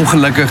dink toe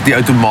ongelukkig die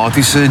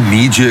outomatiese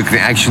knee-jerk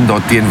reaction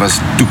daarteen was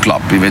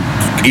toeklap, jy weet,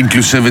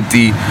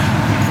 inclusivity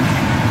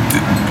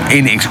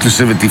en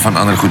exclusivity van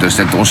ander goeders,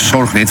 dat ons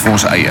sorg net vir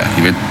ons eie,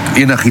 jy weet,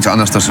 enig iets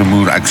anders as 'n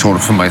moer, ek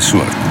sorg vir my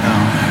soort.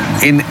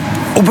 En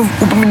op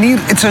 'n manier,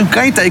 it's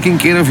okay taking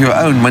care of your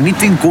own, maar nie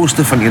ten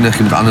koste van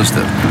enigiemand anderste.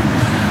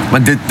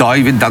 Maar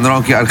dan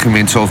raak die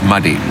argument so of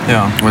muddy.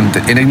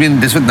 En ek meen,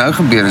 dis wat nou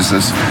gebeur is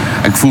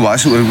ek voel baie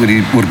so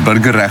oor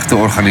burgerregte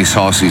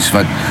organisasies,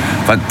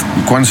 wat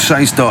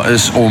kwansuis daar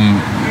is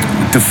om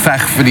te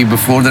veg vir die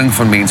bevordering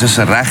van mense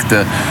se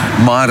regte,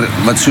 maar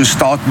wat so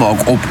staat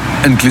maak op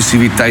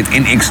inklusiwiteit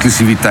en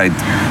eksklusiwiteit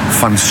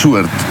van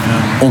soort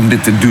om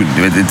dit te doen.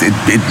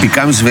 It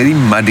becomes very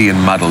muddy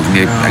and muddled.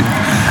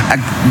 Ek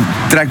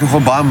trek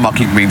nogal baie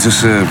maklik mense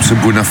se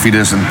bona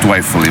fides in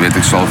twyfel, jy weet,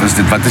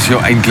 wat is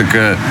jou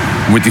eintlike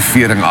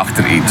motivering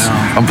agter iets?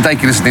 Want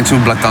partykeer is dit net so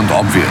blaatant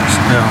obvious.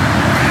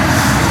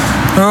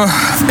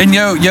 En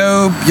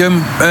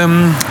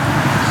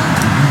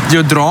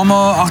jou drama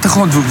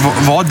agtergrond,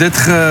 waar dit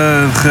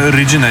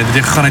ge-originate, het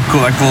jy gegaan het,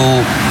 cool,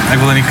 ek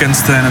wil in die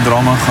kunste en 'n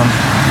drama gaan.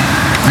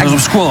 Het was op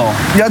skool al?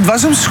 Ja, het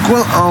was op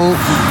skool al.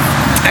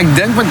 Ek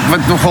dink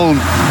wat nogal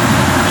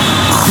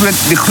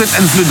die groot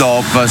invloed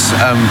daarop was,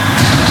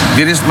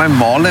 weer eens my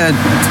maale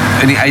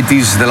in die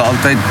 80s, hulle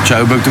altyd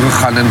Joburg toe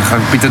gegaan en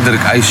gaan Pieter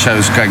Dirk Eis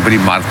shows kyk by die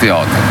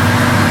Marktheater.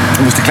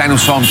 Ek was te klein om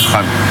saam te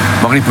gaan,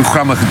 maar die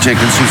programme gecheck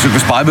en so ek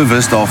was baie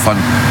bewus daarvan.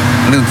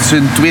 En so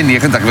in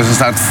 92, ek was in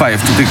staat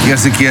 5, toe ek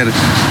eerste keer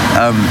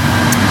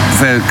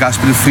vir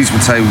Casper de Vries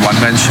met sy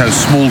one-man show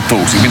Small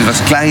Talks. Ek meen, dit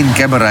was klein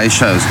cabaret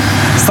shows.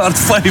 Start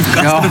 5,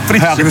 Casper de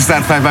Vries. Ja,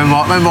 start 5.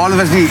 My maale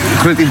was nie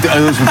groot into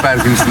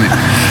oudersbeperkings nie.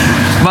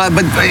 Maar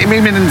ek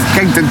meen,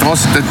 kyk,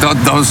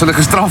 daar was hulle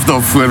gestraf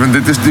daarvoor, want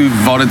dit is toe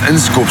waar dit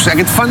inskop. So ek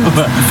het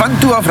van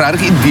toe af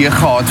regtig idee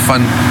gehad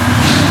van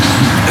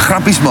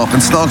grappies maak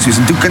en snaaks wees,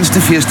 en toe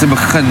kunstefeeste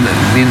begin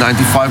in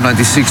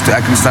 95, 96, toe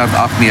ek in staat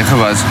 8, 9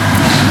 was,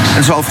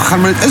 en so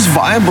afgegaan, maar dit is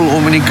viable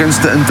om in die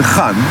kunste in te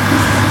gaan.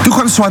 Toe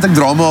gaan swat ek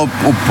drama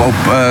op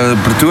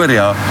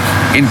Pretoria,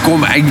 en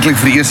kom eintlik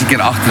vir die eerste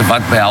keer agter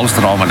wat behels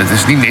drama, dit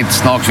is nie net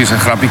snaaks wees en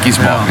grappiekies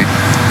maak nie.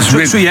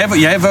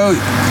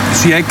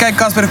 So jy kyk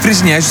Casper de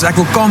Vries en jy soos ek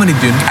wil comedy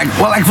doen.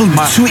 Ek wil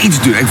so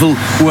iets doen, ek wil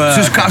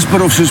soos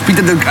Casper of soos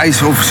Pieter Dirk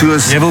Eis of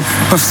soos... Jy wil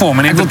perform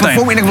en entertain. Ek wil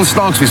perform en ek wil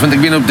snaaks wees, want ek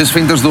weet op dis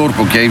Ventersdorp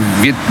ook, jy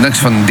weet niks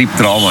van diep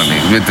drama nie,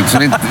 weet het, so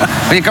net,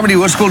 maar jy kan met die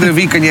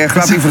hoërskoolrevue kan jy 'n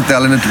grappie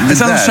vertel en dit is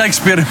dan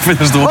Shakespeare in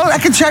Ventersdorp. Wel,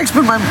 ek het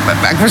Shakespeare,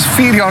 ek was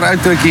 4 jaar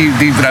oud toe ek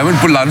die Roman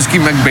Polanski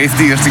Macbeth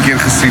die eerste keer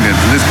gesien het,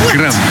 dit is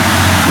grim.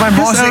 My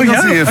ma sê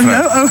Engelse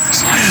juffrou.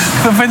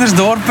 Van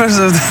Ventersdorpers,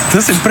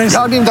 dis impressive.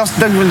 Ja, nee,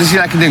 dis die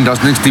lekker ding,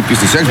 dis niks tipies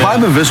nie. So ek is baie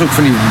bewus ook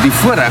van die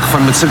voorreg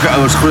van met sulke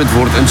ouers groot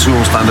word in so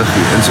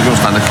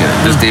omstandighede.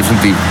 Dis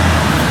definitief.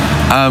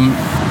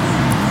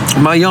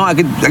 Maar ja,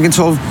 ek het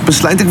so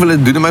besluit ek wil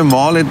dit doen en my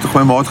ma het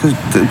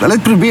hulle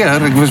het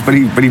probeer. Ek was by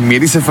die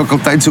mediese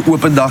fakulteit so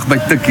open dag by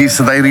Tikkies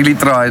dat hy really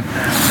tried.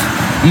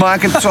 Maar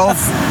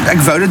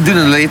ek wou dit doen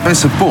en hulle het my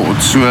support.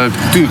 So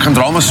toe ek gaan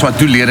drama swat,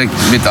 toe leer ek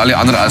met al die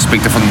ander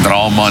aspekte van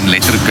drama en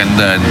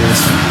letterkunde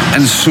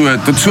en so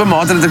tot so 'n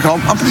mate dat ek al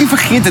amper nie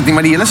vergeet het nie,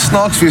 maar die hele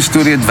snaaksfees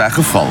storie het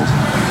weggeval.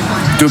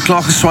 Toe ek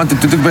klaar geswat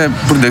het, toe ek by 'n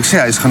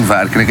produksiehuis gaan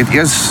werk en ek het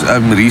eers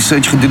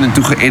research gedoen en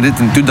toe geëdit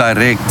en toe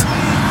direct.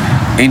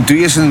 En toe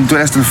eers in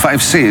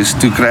 2005-06,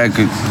 toe kry ek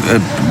 'n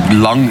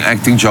lang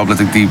acting job dat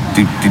ek die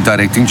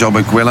directing job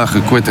by Kwela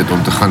gekwit het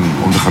om te gaan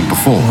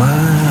perform. Wow.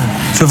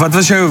 So wat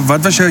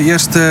was jou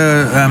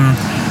eerste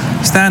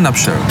stand-up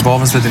show? Waar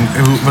was dit?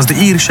 Was die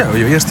Ier show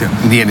jou eerste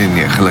een?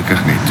 Nee, gelukkig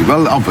nie.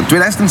 Wel amper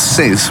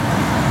 2006.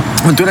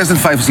 In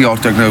 2005 is die jaar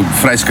toe ek nou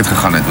vryskut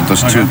gegaan het, want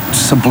ons het so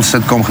simpel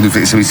sitcom gedoen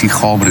vir SABC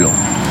Gabriel.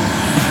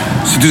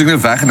 So toe is ek nou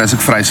weg en as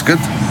ek vryskut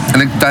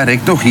en ek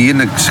direct nog hier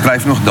en ek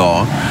skryf nog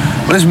daar.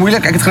 Maar dit is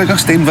moeilik, ek het gelukkig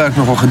stemwerk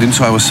nogal gedoen,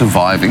 so I was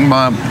surviving,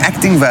 maar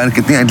actingwerk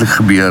het nie eintlik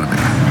gebeur nie.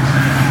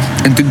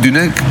 En toe doen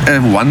ek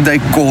 'n one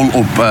day call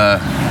op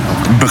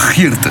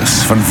begeertes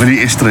van Willie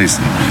Estres.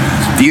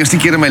 Die eerste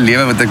keer in my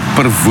lewe wat ek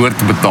per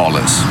woord betaal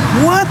is.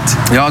 What?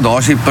 Ja, daar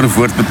is jy per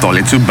woord betaal. Jy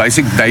het so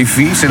basic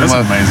Davey, sê nou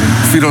maar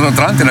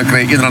R400 en dan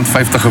kry jy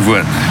R1.50 'n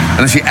woord.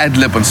 En as jy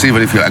ad-lib en sê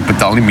wat jy vir jou, ek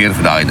betaal nie meer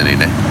vir daai nie,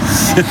 nee.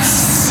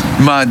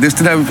 Maar dis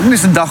toe nou,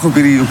 dis 'n dag op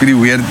hierdie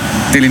weird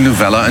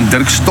telenovela en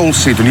Dirk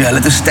Stolz sê toe hulle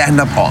het 'n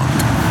stand-up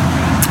aand.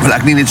 Wil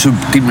ek nie net so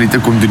 10 minute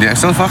kom doen nie. Ek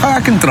sê van,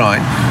 ek kan try.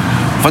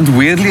 Want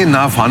weirdly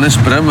enough, Hannes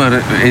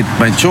Brimmer het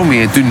my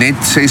chommy toe net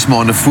 6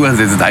 maande voor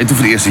dit het hy toe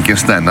vir die eerste keer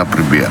stand-up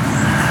probeer.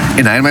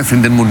 En hy en my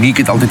vriendin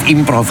Monique het altyd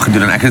improv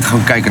gedoen en ek het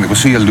gaan kyk en ek was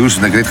so jaloers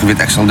want ek het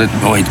geweet ek sal dit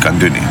nooit kan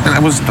doen nie. En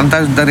ek was dan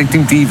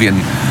directing TV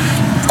en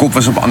kop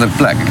was op 'n ander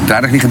plek. Ek het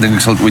regtig nie gedink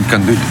ek sal dit ooit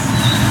kan doen.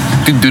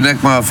 Toe doen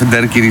ek maar vir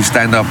Dirk hierdie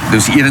stand-up,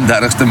 dis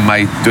 31ste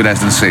Mei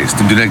 2006.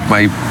 Toe doen ek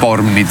my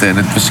paar minute en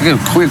dit was seker 'n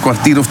goeie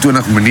kwartier of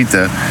 20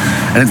 minute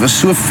en dit was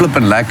so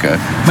flippend lekker.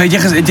 Maar het jy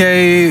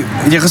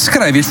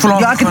geskryf? Jy voel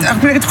Ja,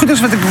 ek het goed as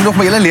wat ek nog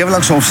my hele lewe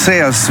lank sal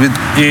sê as weet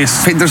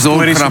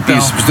Ventersdorp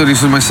grappies, stories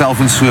van myself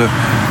en so.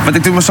 Wat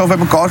ek toe myself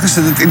bymekaar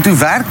gesit het en toe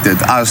werk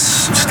dit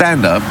as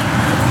stand-up.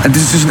 En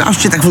dit is soos 'n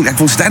shit, ek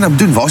wil stand-up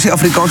doen. Waar is die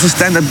Afrikaanse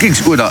stand-up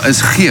gigs? O, daar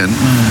is geen.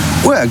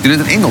 O, ek doen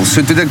dit in Engels.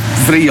 So toe ek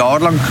vir 'n jaar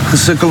lank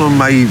gesukkel om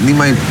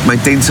my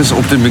tenses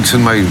op te mix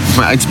en my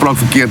uitspraak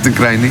verkeerd te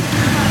kry nie.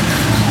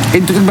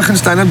 En toe ek begin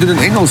stand-up doen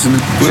in Engels en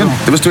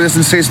dit was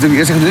 2006 toe ek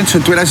eers gedoen het, so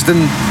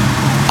 2008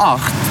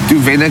 toe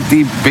wen ek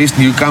die Best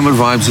Newcomer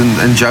Vibes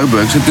in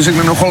Joburg. So toe is ek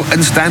nou nogal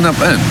in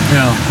stand-up in.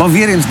 Ja. Maar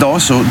weer eens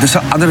daarso, dis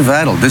 'n ander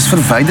wêreld. Dis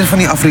verwyder van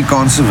die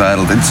Afrikaanse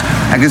wêreld.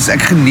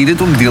 Ek geniet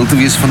dit om deel te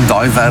wees van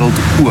daai wêreld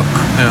ook.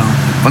 Ja.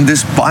 Want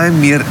dis baie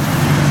meer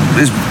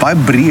dis baie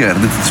breër.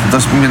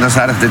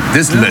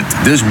 Dis lit,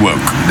 dis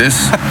woke. Dis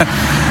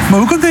Maar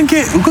hoekom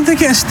dink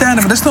jy 'n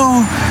stand-up? Dis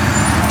nou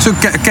so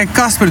kyk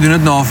Casper doen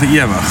dit nou vir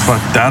ewig. Wat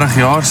 30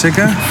 jaar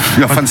seker?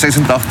 ja, van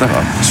 86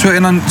 af. So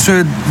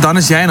dan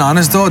is jy en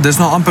Hannes daar. Dis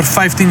nou amper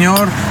 15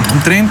 jaar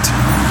omtrent.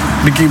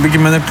 Bietjie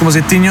minder, kom ons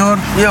sê 10 jaar.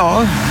 Ja,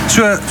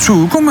 So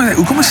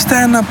hoekom is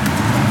stand-up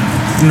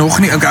nog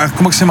nie,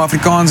 kom ek sê maar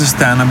Afrikaanse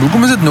stand-up,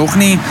 hoekom is dit nog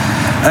nie,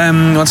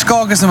 want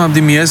Skaak is nou maar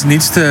die mees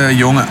nuutste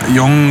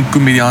jong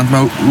komediant,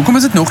 maar hoekom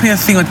is dit nog nie 'n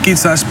thing wat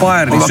kids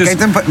aspire nie, soos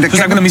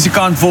ek 'n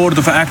musikant word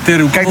of 'n actor,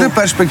 kyk nou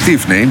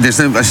perspektief, nee. Dis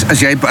nou as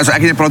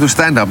ek en jy praat oor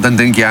stand-up, dan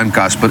dink jy aan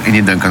Casper en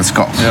jy dink aan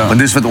Skaak. Ja. Want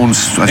dis wat ons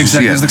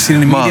assosieer. Exact, ek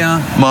sien in die media.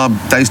 Maar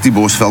Thys die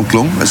Bosveld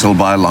klong is al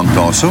baie lank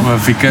daarso.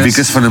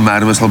 Wikus van der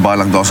Merwe is al baie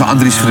lank daarso.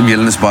 Andries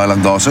Vermeulen is baie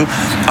lank daarso.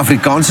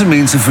 Afrikaanse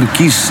mense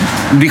verkies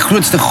die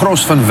grootste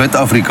gros van wit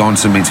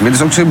Afrikaanse mense. Weet,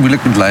 dit is ook so moeilik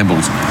met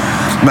labels.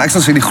 Maar ek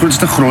sal sê die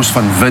grootste gros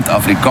van wit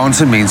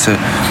Afrikaanse mense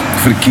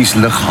verkies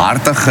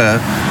lighartige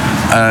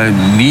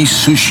nie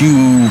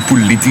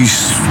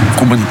sosio-polities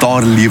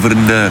kommentaar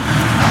lewerende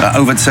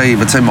ou wat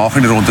sy maag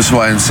in die rond te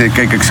swaai en sê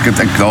kyk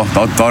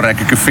daar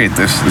rek ek 'n vet.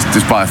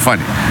 Dis baie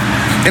funny.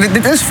 En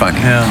dit is funny.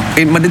 Ja.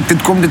 Maar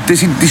dit is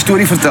die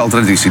storie vertel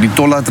tradisie, die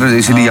Tolla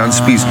tradisie, die Jan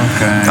Spies.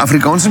 Okay.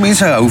 Afrikaanse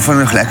mense hou van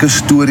 'n lekker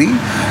storie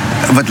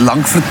wat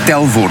lank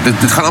vertel word.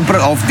 Dit gaan amper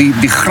af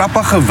die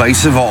grappige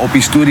wyse waarop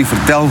die storie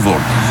vertel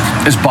word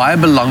is baie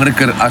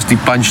belangriker as die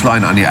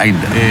punchline aan die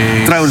einde.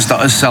 Trouwens,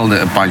 daar is selde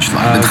 'n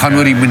punchline. Okay. Dit gaan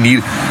oor die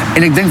manier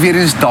en ek dink weer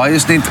eens daai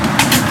is net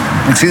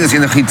ek sê dis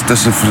enigiets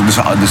dis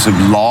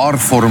 'n laer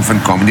vorm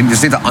van comedy.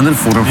 Dis net 'n ander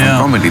vorm van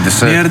comedy.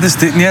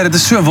 Dit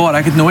is so waar.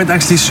 Ek het nooit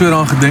actually so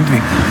daaraan gedink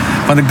nie.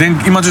 Want ek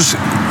dink iemand soos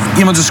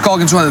Skaak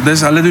en so,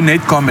 hulle doen net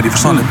comedy,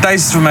 verstaan?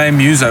 Thys is vir my 'n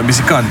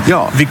musikant.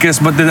 Ja.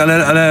 Because maar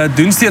hulle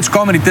doen steeds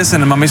comedy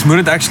tussen, maar mens moet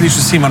dit actually so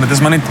sien, want dit is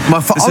maar net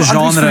maar vir al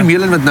Andries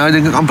Vermeulen wat nou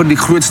dink ek amper die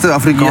grootste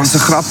Afrikaanse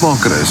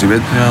grapmaker is, jy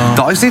weet.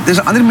 Ja. Dis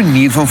 'n ander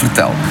manier van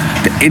vertel.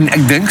 En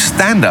ek dink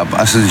stand-up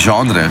as 'n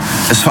genre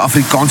is vir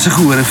Afrikaanse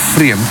gehore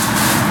vreemd.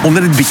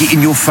 omdat dit bietjie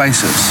in your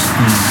face is.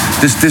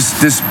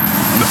 Dis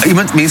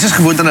mense is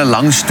gewoond aan 'n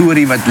lang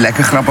storie wat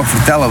lekker grappig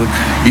vertel.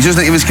 Hier is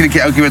nou ewe skielik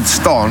die ouetjie wat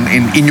staan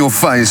en in your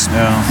face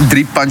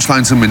 3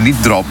 punchlines 'n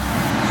minuut drop.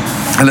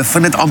 Hulle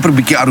vind dit amper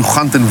bietjie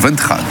arrogant en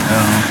windgat.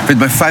 Weet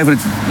my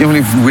favorite, een van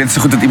die weirdste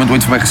goed wat iemand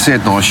ooit vir my gesê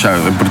het na 'n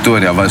show in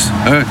Pretoria was,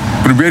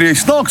 probeer jy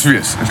snaaks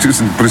wees? Ek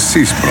sê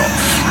presies, bro.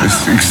 Dis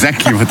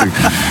exactly wat ek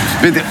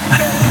weet.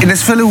 En dit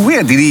is vir hulle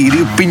weird,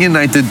 hierdie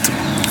opinionated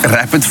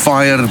rapid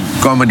fire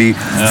comedy,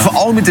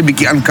 veral met 'n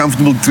bietjie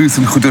uncomfortable truth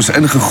en goeders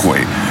ingegooi.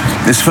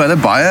 Dis vir hulle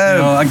baie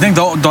Ja, ek dink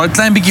daai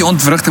klein bietjie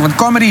ontwrigting, want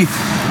comedy,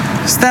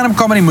 stand-up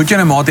comedy moet jy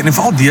nou maat en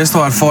veral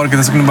deesdae ervaar ek dit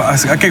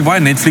as ek kyk baie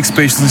Netflix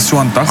specials en so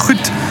aan. Dan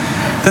goed,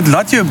 dit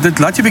laat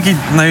jy bietjie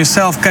na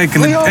jouself kyk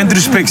en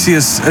introspeksie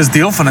is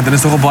deel van dit en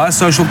is nogal baie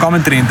social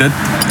commentary en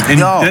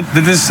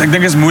dit is ek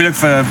dink is moeilik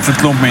vir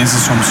klomp mense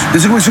soms.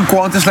 Dis ek so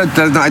kwaad is dat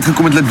nou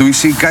uitgekom het dat Louis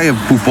C.K. 'n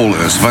poepel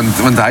is,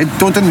 want hy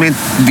tot en met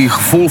die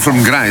gevoel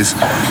from Grace,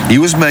 he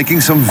was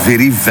making some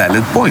very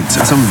valid points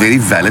and some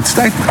very valid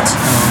statements.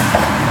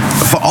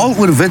 Veral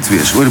oor wit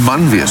wees, oor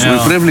man wees,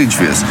 oor privilege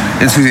wees.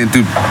 En so sê,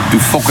 toe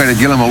fok hy dit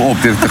heeltemal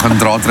op, deur te gaan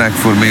draadtrek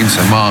vir mense,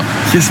 maar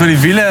Yes, maar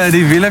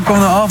die wiele kom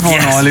nou af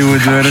in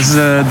Hollywood, hoor.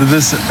 Dit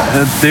is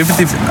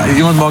definitief,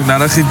 iemand maak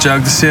nou die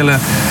joke, te sê hulle,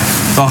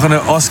 daar gaan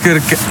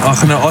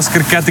 'n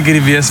Oscar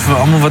category wees vir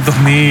almal wat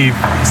nog nie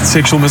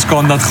sexual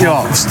misconduct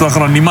gehad, of daar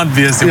gaan niemand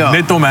wees,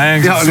 net Tom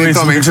Hanks. Ja, net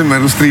Tom Hanks en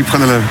Meryl Streep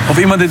gaan hulle. Of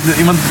iemand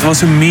was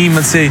so meme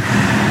wat sê,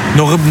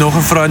 nog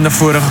 'n vrou na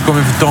vore gekom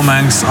en vir Tom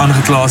Hanks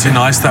aangekla as die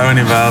naaste ou in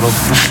die wêreld,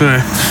 of so.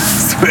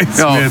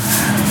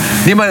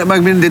 Nee, maar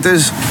ek meen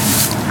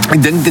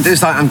ek dink dit is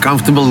daai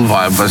uncomfortable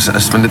vibe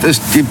want dit is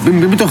jy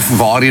moet tog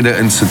waarhede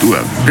insit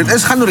ook.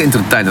 Dit gaan oor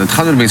entertainment, dit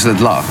gaan oor mense wat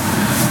lag.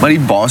 Maar die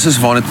basis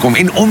waar dit kom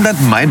en omdat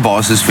my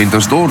basis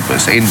Ventersdorp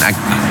is en ek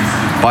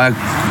baie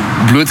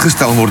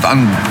blootgestel word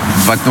aan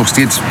wat nog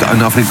steeds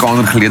in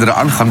Afrikaner geleedere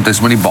aangaan, dis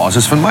maar die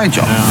basis van my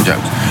job.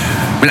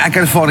 Maar ek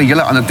ervaar 'n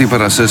hele ander tipe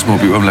rasisme op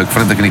die oomblik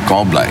vandat ek in die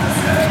Kaap bly.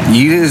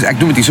 Ek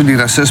noem dit hierso die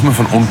rasisme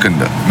van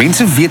onkunde.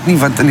 Mense weet nie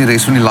wat in die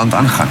res van die land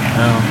aangaan nie.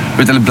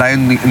 Weet hulle bly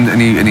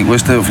in die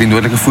ooste of die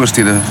noordelike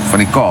voorstede van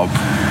die Kaap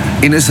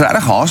en is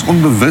regtig haas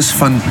onbewus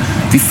van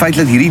die feit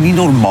dat hierdie nie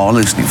normaal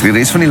is nie. Vir die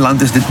res van die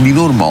land is dit nie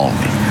normaal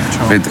nie.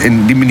 Weet,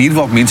 en die manier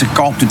waarop mense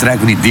Kaap toe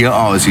trek met die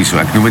DA is hierso.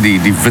 Ek noem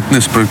dit die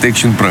Witness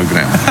Protection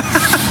Program.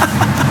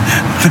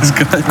 Dis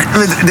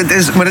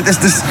goed.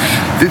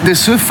 Dit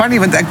is so funny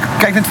want ek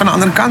kyk net van 'n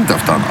ander kant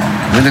af dan.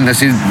 Weet en as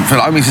jy vir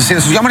al mense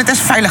sê so ja, maar dit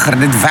is veiliger en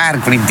dit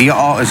werk want die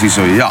DA is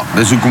hierso. Ja,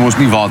 dis hoekom ons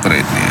nie water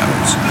het nie,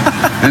 ouens.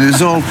 Dit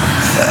is al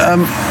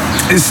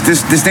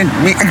dis net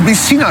ek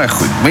sien nou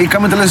goed, maar jy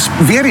kan met hulle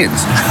weer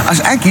eens.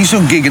 As ek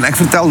hierso gig en ek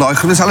vertel daai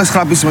goed, is alles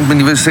grappies met my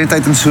nuwe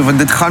setheid en so want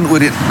dit gaan oor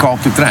die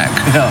Kaap toe trek.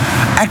 Ja.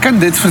 Ek kan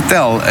dit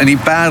vertel in die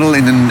Parel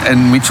en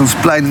in Mitchells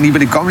Plain nie by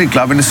die Comedy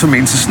Club en dit is vir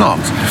mense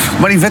snaaks.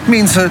 Maar die wit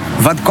mense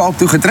wat Kaap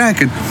toe getrek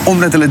het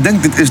omdat hulle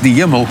dink dit is die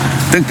hemel,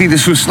 dink nie dit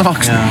is so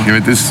snaaks nie. Jy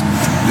weet dit is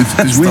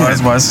weird. Dit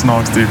is baie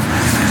snaaks, dude.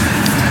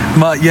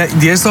 Maar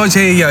jy staat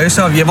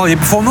jy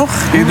perform nog?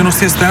 Jy doen nog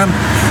steeds stand?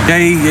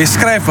 Jy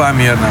skryf baie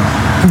meer nou.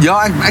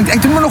 Ja,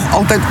 ek doen maar nog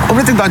altyd,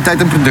 omdat ek daai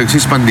tyd in produksie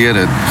spandeer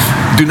het,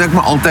 doen ek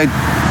maar altyd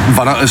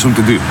wat daar is om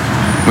te doen.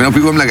 Maar op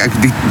die oomblik,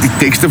 die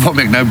tekste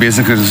waarmee ek nou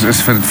besig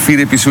is vir 4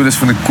 episodes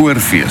van 'n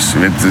koorfees. Jy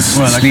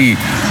weet,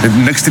 dit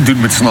niks te doen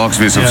met snaaks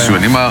wees of so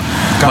nie, maar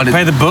Can't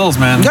pay the bills,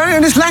 man. Ja,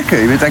 dit is lekker.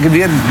 Jy weet, ek het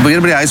weer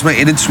by die huis my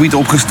edit suite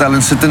opgestel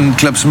en sit in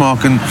klips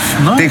maak en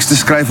tekste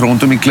skryf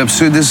rondom die klips.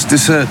 So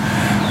dis 'n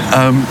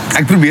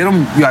ek probeer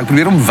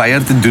om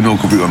weier te doen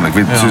ook op die oomblik.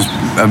 Weet soos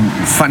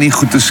funny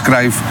goed te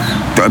skryf,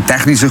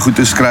 tegniese goed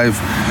te skryf.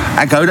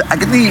 Ek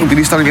het nie op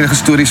hierdie stadium enige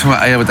stories van my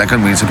eie wat ek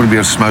aan mense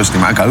probeer smous nie,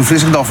 maar ek hou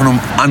vreeslik daarvan om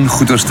aan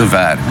goeders te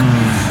werk.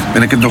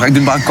 En ek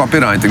doen baie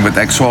copywriting wat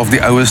ek swaaf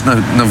die oues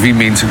na wie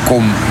mense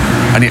kom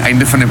aan die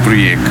einde van 'n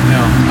projek.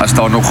 As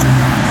daar nog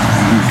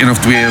 1 of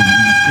 2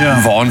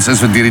 waans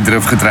is wat deur die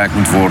drif getrek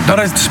moet word, dan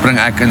spring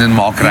ek in en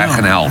maak reg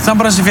en help. It's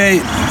amper as if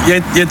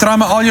jy try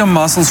maar al jou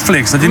muscles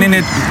flex, dat jy nie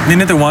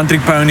net 'n one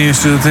trick pony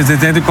is, so dit is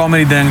net 'n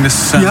comedy ding.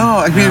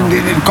 Ja, ek meen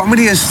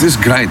comedy is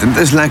great en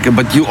dit is lekker,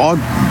 but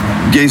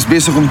jy is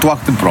besig om twak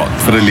te praat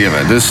vir 'n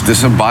lewe.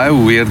 Dis 'n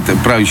baie weird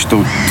approach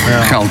tot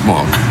geld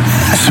maak.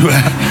 So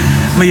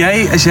maar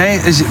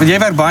jy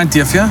werk baie in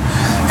TV.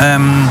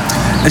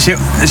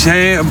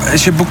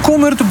 Is jy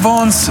bekommerd op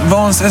waar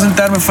ons is in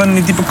terme van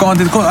die tipe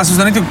content? As ons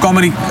nou net op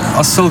comedy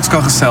as sulks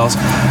kan gesels.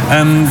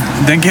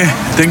 Dink jy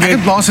ek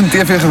het laas in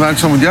TV gewerk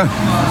saam met jou.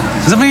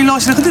 Is dat wat jy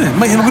laas gedoen het?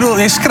 Maar ek bedoel,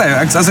 jy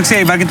skryf. As ek sê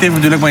jy werk in TV,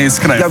 bedoel ek maar jy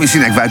skryf. Ja, we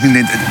sien ek werk nie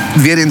net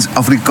weer eens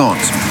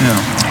Afrikaans.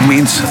 Ja.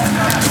 Mense.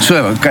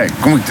 So, kyk,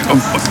 kom ek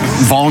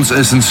waar ons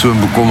is en so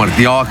bekommerd.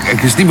 Ja,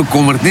 ek is nie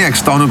bekommerd nie. Ek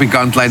staan op die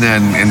kantlyne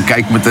en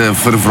kyk met 'n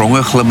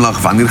verwronge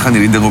glimlag wanneer gaan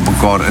hierdie ding op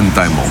mekaar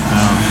intuimel.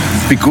 Ja.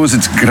 Because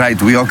it's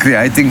great. We are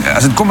creating,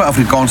 as dit kom by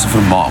Afrikaanse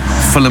vermaak,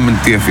 film en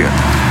TV.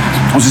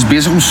 Ons is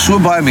besig om so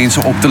baie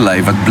mense op te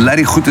lei wat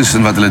bloody goed is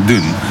in wat hulle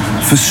doen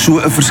vir so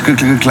 'n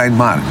verskriklike klein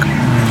mark.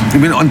 Ek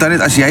bedoel, onthou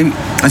net,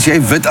 as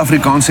jy wit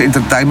Afrikaanse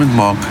entertainment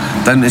maak,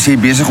 dan is jy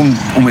besig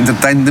om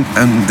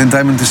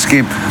entertainment te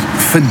skep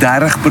vir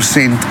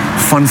 30%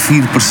 van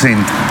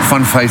 4%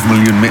 van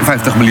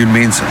 50 miljoen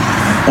mense.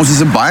 Ons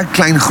is 'n baie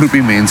klein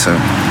groepie mense.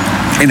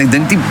 En ek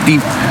dink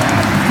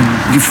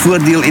die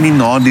voordeel en die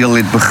nadeel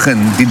het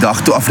begin die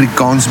dag toe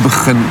Afrikaans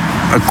begin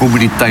 'n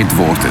kommoditeit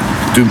word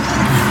het.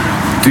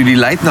 Toe die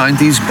late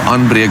 90s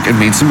aanbreek en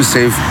mense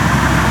besef,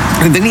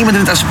 ek dink nie iemand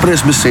het dit as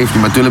prins besef nie,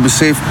 maar toe hulle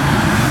besef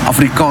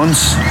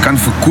Afrikaans kan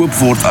verkoop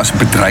word as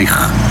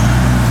bedreig,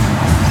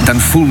 dan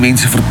voel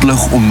mense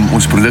verplig om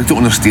ons produkte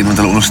ondersteun, want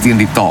hulle ondersteun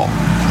die taal.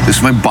 Dis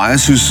vir my baie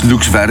soos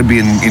Lux Verbi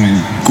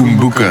en Koen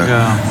Boeke,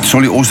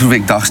 Solly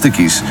Oosterwek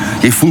dagstukkies.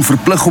 Jy voel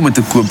verplig om dit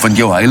te koop, want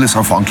jou huil is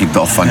afhanklik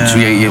daarvan, so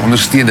jy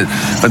ondersteun dit.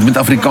 Wat met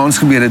Afrikaans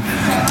gebeur het,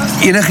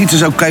 enigiets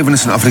is okay wanneer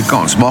is in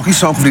Afrikaans. Maak nie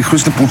saak of die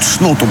grootste pot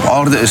snot op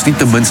aarde is nie,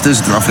 ten minste is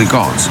dit in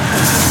Afrikaans.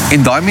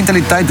 En daai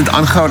mentaliteit het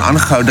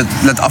aangehou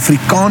dat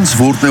Afrikaans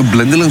word nou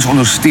blindelings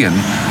ondersteun,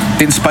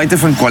 ten spyte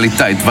van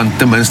kwaliteit, want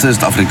ten minste is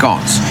dit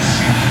Afrikaans.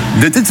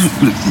 Dit het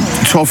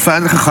so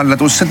verder gegaan,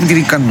 dat ons sit met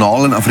hierdie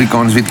kanaal in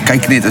Afrikaans, weet,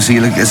 kyk net,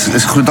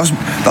 is groot.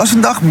 Daar's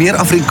vandag meer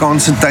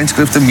Afrikaanse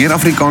tydskrifte, meer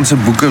Afrikaanse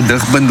boeke,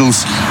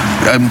 digbundels,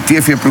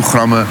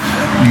 TV-programme,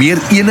 meer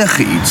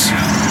enige iets,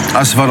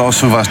 as wat daar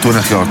so was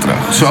 20 jaar terug.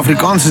 So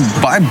Afrikaans het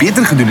baie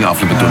beter gedoen die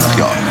afgelope 20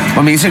 jaar.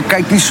 Maar mense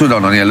kyk nie so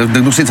daarna nie, hulle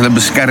dink nog steeds, hulle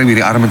beskerm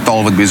hierdie arme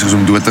taal wat besig is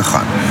om dood te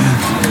gaan.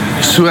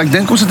 So ek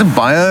dink ons het 'n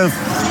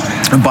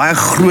baie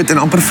groot en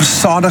amper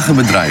versadige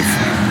bedryf,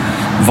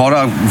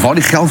 waar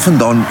die geld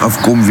vandaan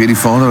afkom, weer die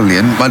vader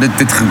alleen, maar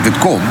dit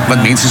kom,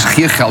 want mense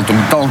gee geld om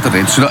die taal te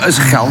red, so daar is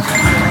geld,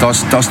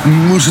 daar's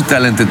moerse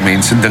talented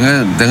mense,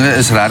 dinge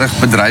is regtig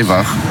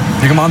bedrywig.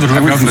 Jy kan maar aan doen,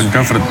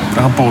 go for it,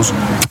 ek gaan pause.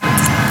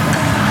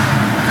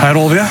 Hy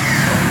rol weer?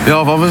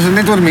 Ja, wat was het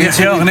net oor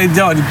mense?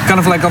 Die kan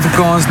of like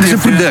Afrikaans. Dit is 'n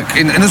produk,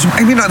 en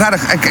ek meen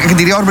regtig, ek het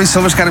hierdie jaar by die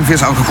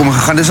Silverskermfees aangekom en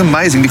gegaan, dis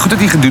amazing, die goed wat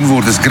hier gedoen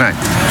word is great.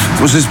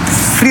 Ons is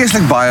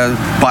vreeslik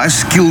baie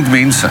skilled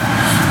mense,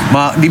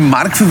 maar die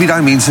mark vir wie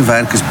daai mense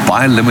werk is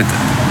baie limited.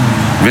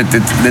 Weet,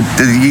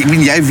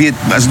 jy weet,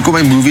 as dit kom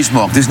by movies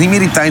maak, dis nie meer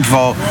die tyd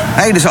waar,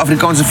 hey, dis 'n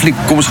Afrikaanse fliek,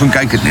 kom ons gaan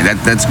kyk dit nie,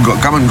 that's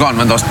come and gone,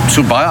 want daar's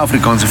so baie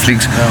Afrikaanse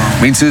flieks,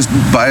 mense is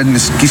baie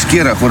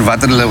kieskeurig oor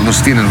wat hulle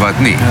ondersteun en wat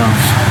nie.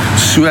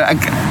 So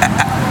ek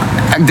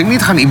dink nie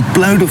het gaan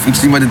implode of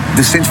iets nie, maar dit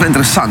is steeds wel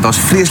interessant, daar's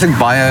vreeslik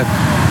baie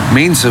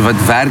mense wat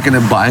werk in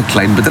 'n baie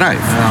klein bedryf.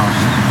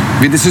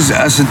 Weet, dis is,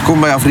 as dit kom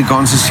by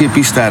Afrikaanse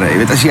CP-sterre, jy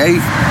weet,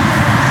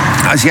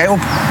 as jy op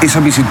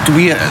SABC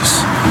 2 is,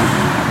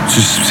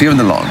 soos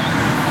 7de laan,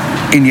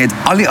 en jy het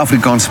al die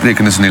Afrikaans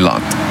sprekendes in die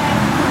land,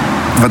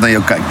 wat na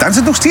jou kyk, dan is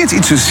dit nog steeds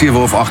iets soos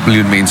 7 of 8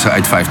 miljoen mense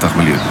uit 50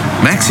 miljoen,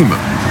 maximum.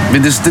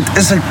 Dit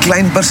is 'n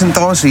klein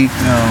persentasie.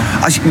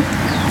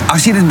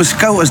 As jy dit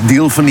beskou as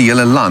deel van die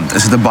hele land,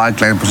 is dit 'n baie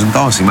klein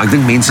persentasie, maar ek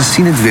dink mense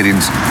sien dit weer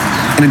eens,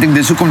 en ek dink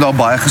dis hoekom daar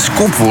baie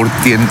geskop word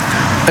teen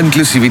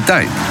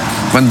inklusiwiteit,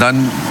 want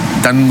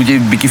dan moet jy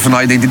 'n bietjie van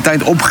daai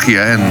identiteit opgee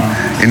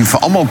en vir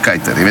almal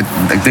kyker. Jy weet,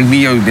 ek dink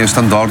nie jou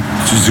standaard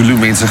Zulu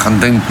mense gaan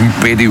dink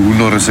Mpedi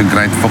Hoenor is 'n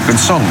great fucking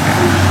song.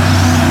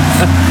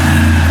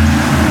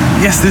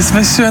 Yes, dit is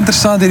my so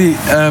interessant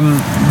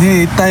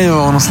die tye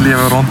waar ons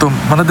lewe rondom,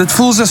 maar dit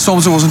voel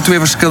soms of ons in twee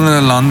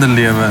verskillende lande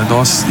lewe.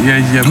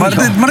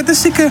 Maar dit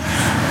is seker,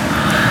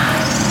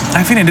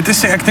 ek weet nie,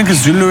 ek dink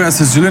as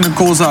een Zulu en 'n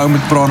Xhosa ou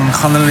moet praat, dan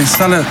gaan hulle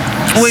dieselfde,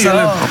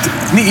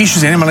 nie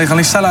issues nie, maar hulle gaan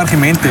dieselfde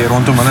argumente hê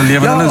rondom hulle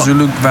lewe in 'n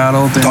Zulu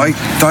wêreld.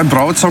 Daai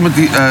braad saam met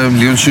die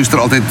Leon Schuster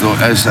altyd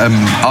is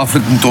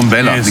Alfred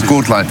Ntombela, die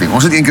kortlighting.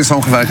 Ons het eendag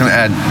saam gewerk in 'n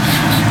ad.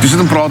 Toe sit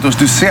en praat ons,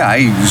 toe sê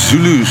hy,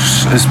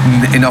 Zulus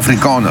en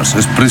Afrikaners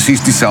is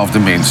presies dieselfde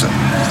mense.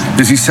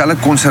 Dis dieselfde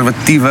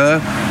konservatiewe,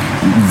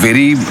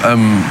 very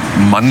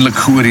manlik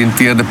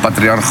georiënteerde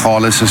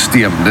patriargale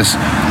sisteem. Dus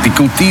die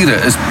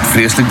kulture is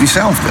vreeslik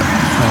dieselfde.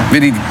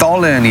 Weet die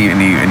tale en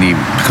die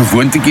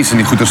gewoontetjies en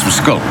die goeders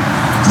verskil.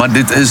 Maar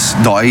dit is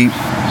daai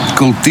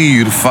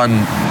kultuur van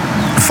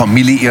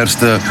familie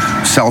eerste,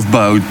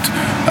 selfbehoud,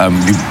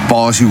 die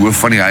baas die hoof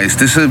van die huis.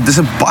 Dis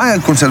 'n baie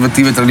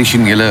konservatiewe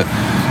tradisionele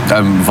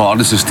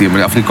waardesysteem, maar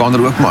die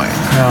Afrikaner ook maar.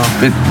 Ja.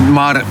 Weet,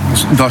 maar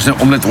daar's nou,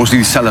 omdat ons nie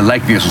dieselfde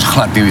lyk nie, is ons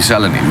glad nie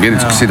dieselfde nie.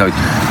 Weet jy, ek sê dat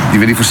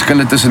die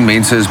verskille tussen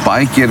mense is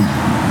baie keer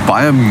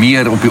baie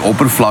meer op die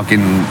oppervlak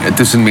en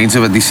tussen mense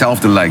wat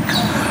dieselfde lyk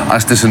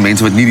as tussen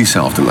mense wat nie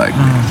dieselfde lyk.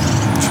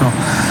 So.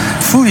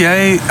 Voel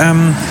jy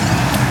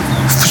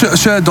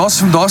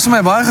daar's vir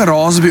my baie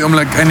geraas op die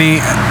oomblik in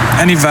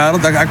die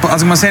wêreld.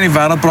 As ek maar sê in die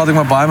wêreld praat ek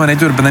maar baie maar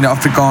net oor binne die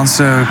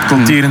Afrikaanse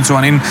kultuur en so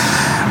aan. En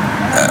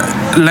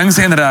links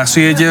en regs, so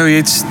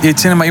jy het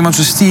sien maar iemand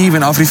so Steve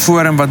en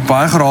AfriForum wat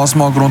baie geraas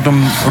maak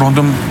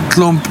rondom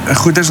klomp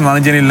goeders, en dan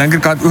het jy aan die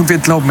linkerkant ook weer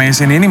klomp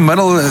mense, en in die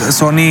middel is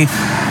daar nie,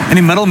 in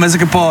die middel mis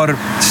ek 'n paar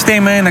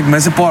stemme en ek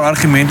mis 'n paar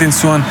argumente en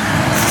so aan.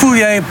 Voel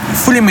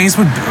jy mense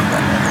moet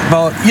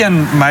wel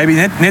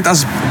maybe net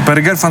as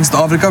burger van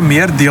Suid-Afrika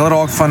meer deel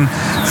raak van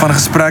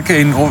gesprekke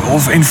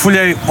en voel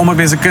jy omdat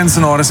mense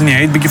kunstenaars is en jy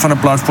het 'n bietjie van 'n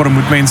platform,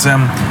 moet mense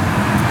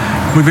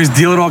moet mens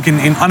deel raak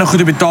en ander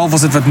goed op die tafel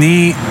sit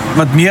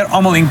wat meer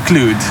almal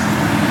include?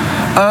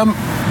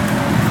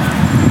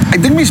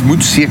 Ek dink mens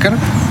moet seker,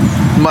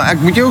 maar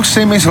ek moet jou ook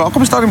sê, mens raak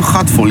op 'n stadium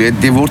gatvol.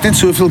 Jy word net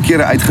soveel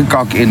kere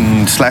uitgekak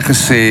en sleg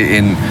gesê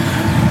en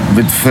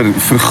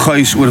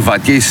verguis oor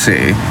wat jy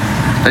sê,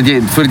 dat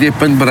jy voordat jy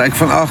punt bereik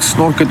van, ag,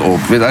 snork het op.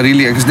 Weet,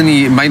 ek is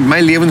nie, my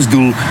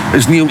lewensdoel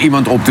is nie om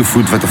iemand op te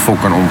voed wat 'n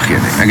fok kan omgee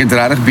nie. Ek het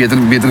regtig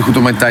beter goed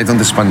om my tyd aan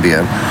te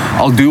spandeer.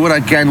 I'll do what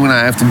I can when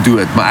I have to do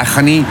it, maar ek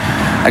gaan nie,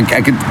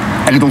 ek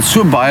het al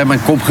so baie in my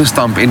kop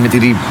gestamp en met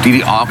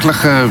hierdie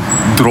aaklige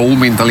drol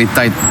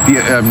mentaliteit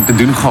te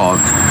doen gehad,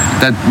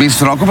 dat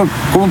mense raak op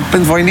 'n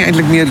punt waar jy nie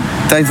eintlik meer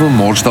tyd wil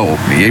mors daarop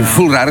nie. Jy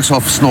voel regtig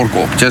so snork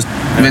op. Just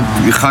met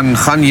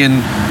gaan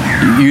heen,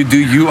 you do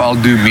you,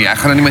 I'll do me. Ek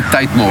gaan nou nie my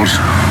tyd mors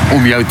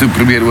om jou te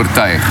probeer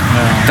oortuig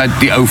dat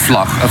die ou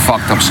vlag 'n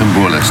fucked up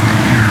simbool is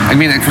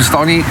nie. Ek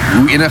verstaan nie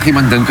hoe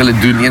enigiemand dink hulle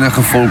doen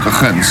enige volk 'n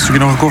guns. Soek jy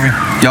nog 'n koffie?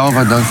 Ja,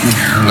 wat dankie.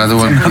 Another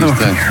one.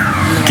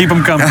 Keep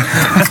them coming.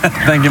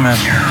 Thank you, man.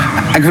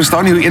 Ek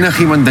verstaan nie hoe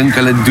enigiemand dink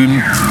hulle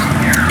doen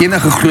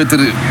enige groter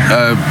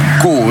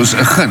cause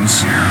 'n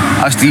guns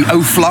as die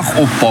ou vlag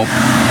oppop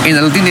en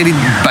hulle het nie net die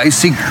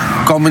basic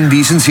common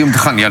decency om te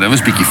gaan, ja, dit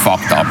was bietjie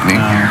fucked up, nie?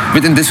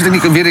 Weet, en dis wat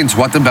ek nie weer eens,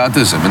 what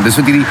aboutism, en dis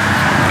wat hierdie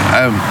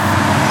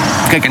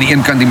kyk, aan die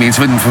een kant die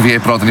mense van wie jy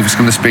praat in die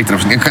verskillende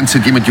spektrums, aan die een kant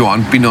sit jy met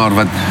Johan Pinaar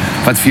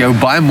wat vir jou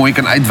baie mooi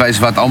kan uitwys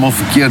wat almal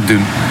verkeerd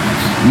doen,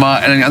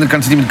 maar aan die ander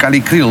kant sit jy met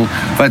Kali Kriel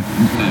wat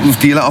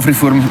die hele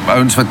Afriforum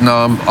ouens wat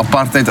na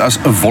apartheid as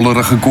 'n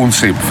wollerige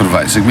konsep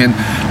verwys.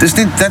 Dis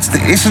net, that's the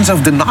essence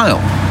of denial.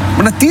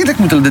 Maar natuurlik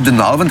moet hulle dit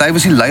denial, want hy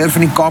was die leier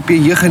van die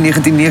KPJ in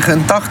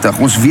 1989.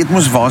 Ons weet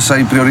mos waar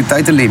sy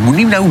prioriteite lê.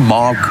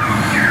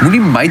 Moenie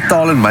my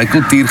taal en my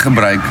kultuur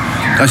gebruik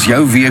as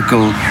jou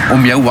vehikel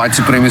om jou white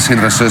supremacy en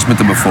rasisme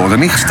te bevorder.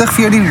 Nie gestig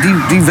vir jou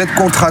die wit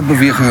kortgat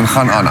beweging en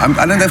gaan aan.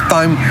 I don't have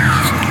time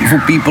for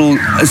people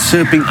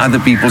usurping other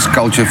people's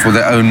culture for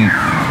their own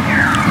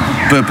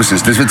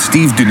purposes. Dis wat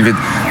Steve doen, jy weet.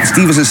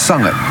 Steve is 'n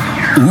sanger.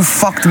 Hoe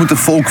fucked moet 'n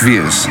volk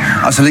wees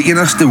as hulle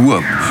enigste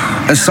hoop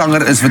 'n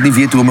sanger is wat nie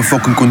weet hoe om 'n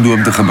fucking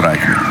kondoom te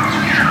gebruik nie?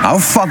 How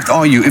fucked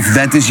are you if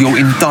that is your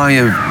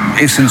entire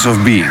essence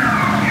of being?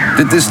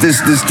 Dit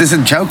is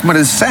 'n joke, maar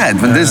dit is sad,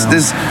 want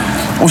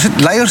ons het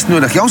leiers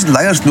nodig. Ja, ons het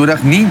leiers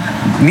nodig, nie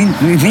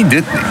dit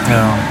nie.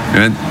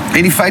 Ja.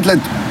 En die feit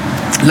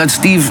dat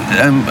Steve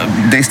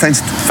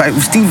destyds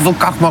Steve wil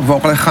kak maak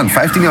waarop hy gaan.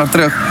 15 jaar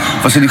terug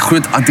was dit die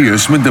groot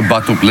anti-racisme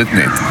debat op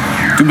Litnet.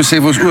 Toe besef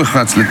ons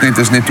ooggrats Litnet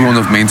is net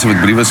 200 mense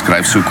wat briewe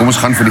skryf, so kom ons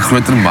gaan vir die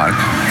groter mark.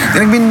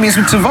 En ek mense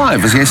moet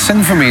survive. As jy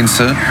sing vir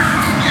mense,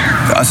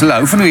 as hulle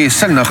hou van hoe jy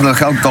sing, dan gaan hulle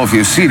geld betaal vir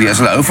jou CD. As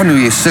hulle hou van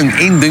hoe jy sing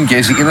en dink jy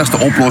is die enigste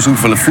oplossing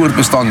vir hulle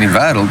voortbestaan in die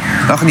wêreld,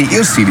 dan gaan jy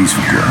eers CD's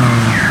verkoop.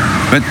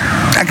 Maar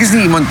ek is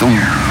nie iemand om,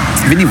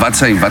 ek weet nie wat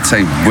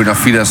sy bona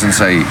fides en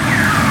sy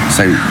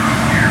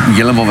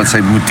heeltemal wat sy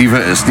motiewe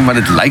is nie, maar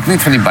dit lyk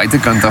net van die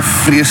buitekant af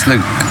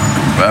vreeslik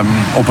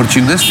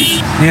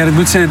opportunisties. Nee, ek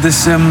moet sê,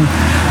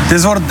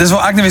 dis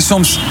waar ek nie weer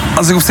soms,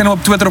 as ek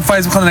op Twitter op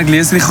Facebook gaan en ek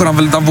lees die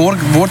goed, dan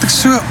word ek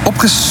so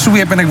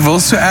opgesweep en ek wil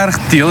so erg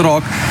deel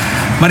raak,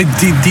 maar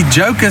die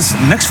joke is,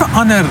 niks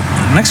verander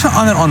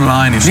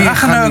online is. So ek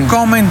gaan nou 'n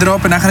comment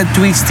drop en ek gaan 'n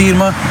tweet stuur,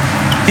 maar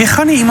jy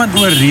gaan nie iemand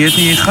oorreed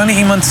nie, jy gaan nie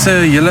iemand se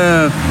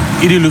hele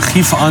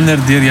ideologie verander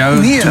deur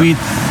jou tweet.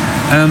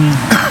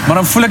 Maar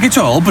dan voel ek net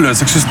so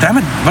hulpeloos. Ek soos, damn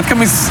it, wat kan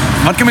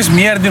mens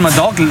meer doen? Maar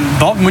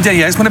dalk moet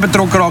jy's maar net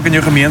betrokke raak in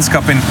jou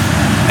gemeenskap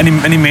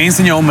en die mense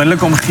in jou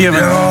onmiddellike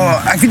omgewing.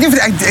 Ja, ek weet nie,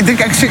 ek dink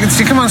ek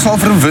seker maar sal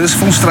vir 'n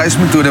wisvol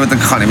struismetode wat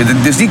ek gaan nie.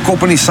 Weet, dis nie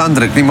kop in die sand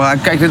druk nie, maar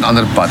ek kyk net 'n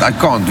ander pad. I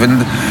can't,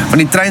 want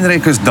die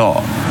treinrek is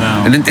daar.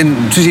 Ja. En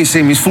soos jy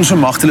sê, mens voel so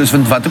magteloos,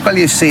 want wat ook al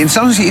jy sê, en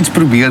selfs as jy iets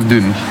probeer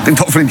doen, ek dink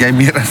daarvan het jy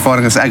meer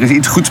ervaring as ek, as jy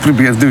iets goeds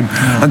probeer doen,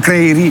 dan kry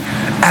jy hierdie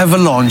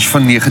avalanche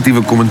van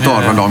negatiewe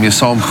kommentaar wat daarmee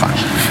saamgaan.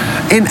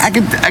 En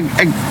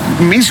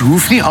mens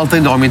hoef nie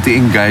altyd daarmee te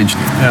engage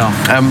nie. Ja.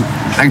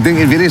 Ek dink,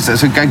 weer eens,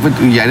 as ek kyk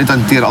hoe jy dit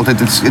hanteer,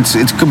 altyd,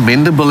 it's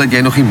commendable dat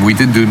jy nog die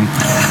moeite doen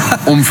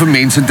om vir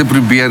mense te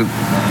probeer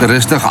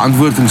rustig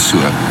antwoord en so.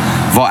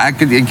 Waar ek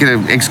het een keer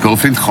 'n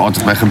ex-girlfriend gehad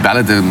het my gebel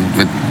het en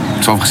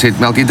so gesê het,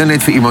 Melk, jy het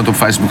net vir iemand op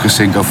Facebook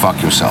gesê, go fuck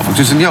yourself.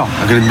 Ek sê, ja,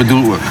 ek het dit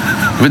bedoel ook.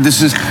 Want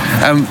dis is,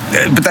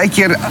 baie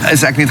keer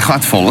is ek net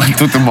gatvol,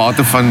 tot 'n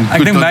mate van,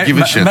 ek dink,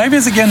 maybe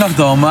is ek eendag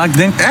daar, maar ek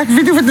dink, ek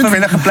weet nie of dit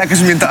noodwendig 'n plek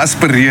is om te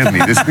aspireer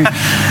nie, dis nie.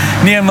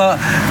 Nee, maar,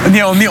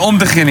 om nie om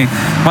te gee nie,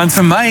 want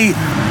vir my,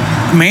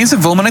 mense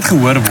wil maar net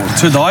gehoor word.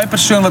 So daai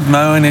persoon wat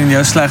nou en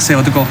jou sleg sê,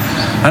 wat ook al,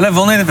 hulle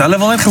wil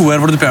net gehoor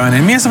word op jou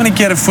en meeste van die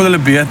kere voel hulle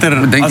beter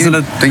as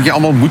hulle... Dink jy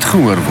almal moet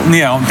gehoor word?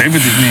 Nee,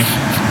 definitief nie.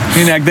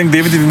 Nee, ek dink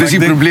definitief... Dis die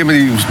probleem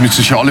met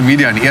sosiale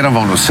media en die era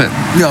waarin ons sit.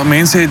 Ja,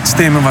 mense het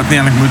stemme wat nie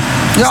eintlik moet.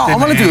 Ja,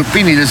 almal het 'n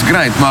opinie, dis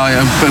great, maar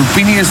 'n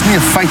opinie is nie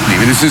 'n feit nie.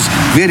 Dit is soos,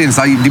 weer eens,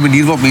 die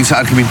manier waarop mense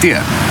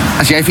argumenteer.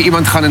 As jy vir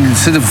iemand gaan en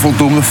sit 'n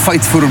voldoende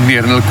feit voor hom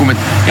neer en hulle kom met,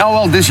 ja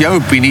wel, dis jou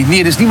opinie.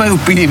 Nee, dis nie my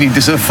opinie nie,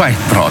 dis 'n feit,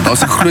 praat.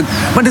 Daar's 'n groot...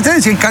 Maar dit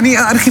is, jy kan nie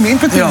 'n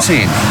argument met hom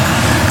sê.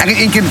 Ek het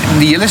een keer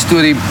die hele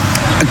storie,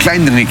 'n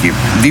klein dingetjie,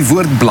 die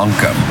woord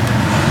blanke.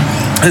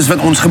 is wat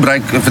ons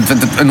gebruik,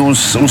 in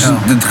ons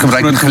dit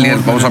gebruik en geleer,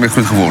 waar ons daarmee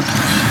groot geword.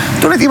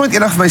 Toen het iemand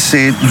eendag vir my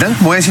sê, dink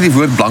mooi as jy die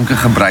woord blanke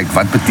gebruik,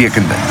 wat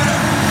beteken dit?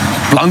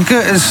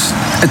 Blanke is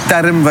 'n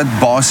term wat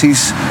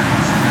basies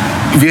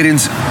weer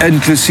eens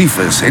inclusief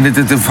is, en dit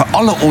het vir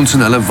alle ons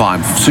in hulle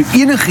vibe. So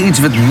enige iets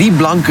wat nie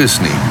blank is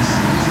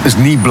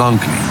nie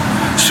blank nie.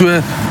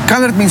 So,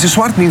 colored mense,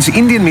 swart mense,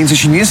 Indian mense,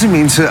 Chinese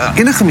mense,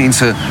 enige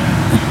mense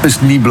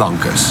is nie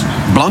blankes.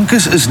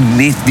 Blankes is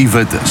net die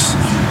wites.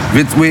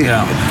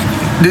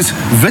 Dus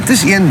wit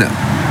is een ding.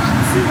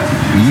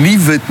 Nie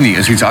wit nie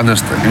is iets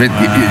anders.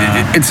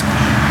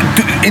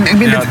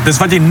 Dis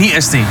wat jy nie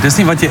is nie. Dis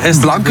nie wat jy is.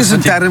 Blank is 'n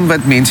term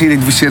wat mense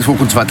identifiseer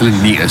volgens wat hulle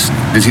nie is.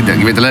 Dis die ding.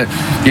 Jy weet hulle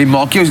jy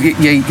maak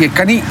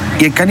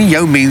jy kan nie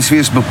jou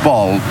menswees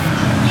bepaal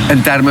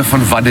in terme van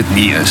wat dit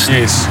nie is.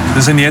 Yes.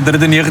 Dit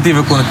het 'n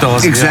negatiewe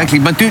konnotasie. Exactly.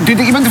 Maar toe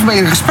iemand vir my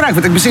in gesprek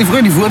wat ek besef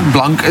die woord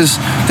blank is,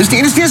 dis die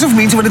enigste of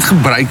mense wat dit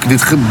gebruik,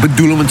 dit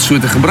bedoel om dit so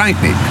te gebruik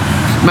nie.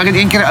 Maar ek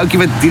het een keer 'n ouetjie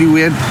wat hierdie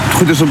weird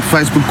goeders op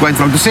Facebook kwyt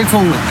raak. Dus sê ek vir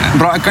hom,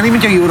 bra, ek kan nie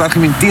met jou hieroor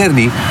argumenteer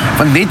nie,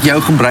 want net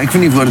jou gebruik van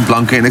die woord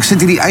blanke en ek sit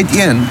hierdie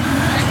uiteen.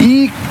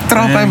 Hier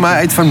trap hy my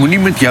uit van moenie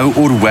met jou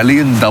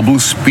Orwellian double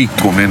speak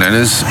kom en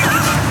is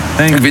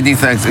ek weet nie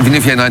of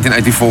jy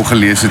 1984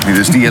 gelees het nie.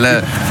 Dis die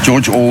hele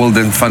George Orwell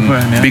ding van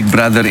Big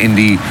Brother en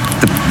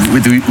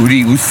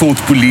hoe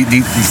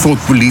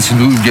thought police en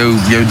hoe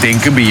jou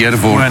denke beheer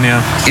word.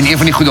 En een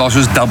van die goed daar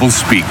is double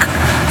speak.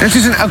 En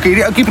soos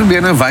hierdie ouetjie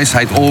probeer nou wys, hy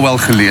het Orwell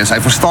gelees.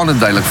 Hy verstaan dit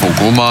duidelik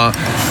volkom, maar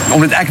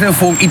omdat ek nou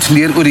vir hom iets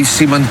leer oor die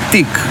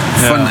semantiek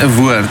van 'n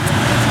woord,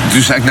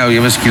 toe sê ek nou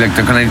ewe skielik,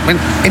 dan kan hy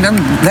en dan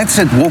that's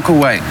it, walk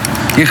away.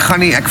 Jy gaan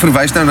nie, ek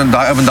verwys nou na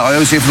daai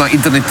ou sê van daai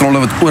internet trolle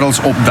wat oral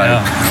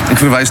opduik. Ek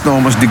verwys nou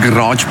hom as die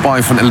garage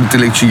pie van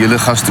intellektuele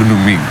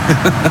gastronomie.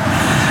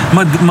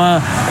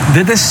 maar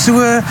dit is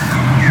so,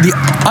 die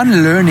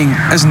unlearning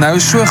is nou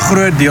so 'n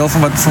groot deel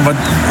van wat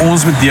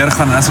ons moet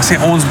deurgaan. En as ek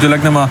sê ons, bedoel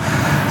ek nou maar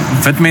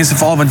wit mense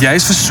veral, want jy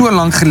is vir so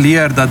lank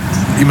geleer dat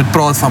jy moet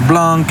praat van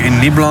blank en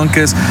nie blank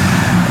is.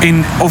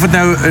 En of het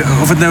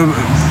nou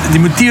die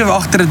motief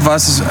agter dit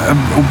was,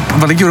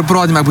 wat ek hieroor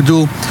praat, maar ek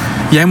bedoel,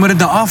 jy moet dit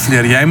nou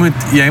afleer. Jy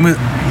moet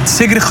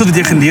seker goed wat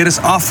jy geleer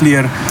is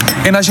afleer.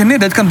 En as jy net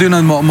dit kan doen,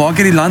 dan maak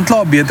jy die land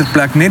klaar 'n beter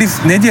plek.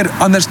 Net deur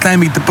anders klein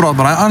bietjie te praat,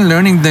 maar daai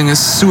unlearning ding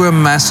is so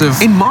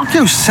massive. En maak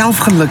jouself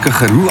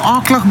gelukkiger. Hoe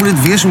aaklag moet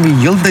dit wees om die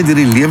hele tyd deur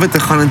die lewe te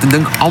gaan en te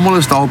dink almal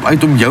is daarop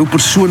uit om jou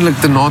persoonlik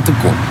te na te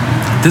kom.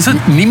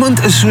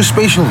 Niemand is so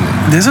special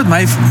nie. Dis wat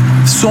my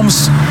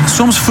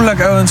soms voel ek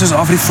ouens soos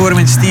Afriforum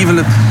en Steve,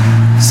 hulle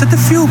sit te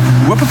veel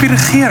hoop op die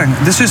regering.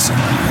 Dis soos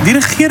die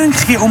regering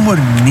gee om oor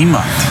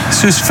niemand.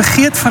 Soos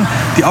vergeet van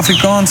die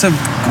Afrikaanse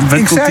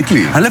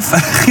Exactly. Hulle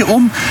gee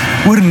om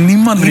oor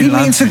niemand in die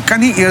land. Die mense kan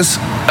nie eers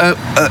 'n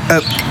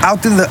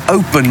out in the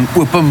open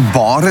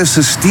openbare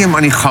stelsel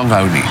aan die gang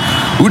hou nie.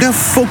 Hoe die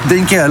fok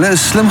dink jy hulle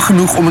is slim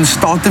genoeg om in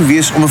staat te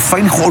wees om 'n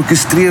fyn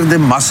georkestreerde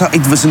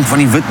massa-uitwissing van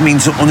die wit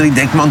mense onder die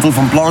dekmantel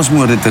van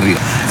plaasmoorde te reël?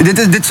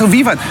 Dit sal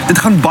wie wat, dit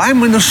gaan baie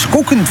minder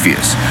skokkend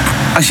wees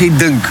as jy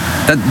dink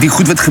dat die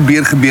goed wat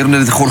gebeur omdat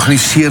dit 'n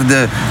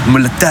georganiseerde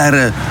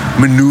militêre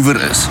manoeuvre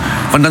is.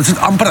 Want dan is dit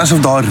amper asof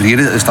daar 'n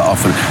rede is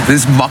daarvoor. Dit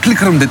is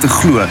makliker om dit te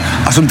glo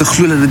as om te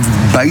glo dat dit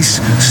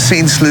base,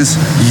 senseless,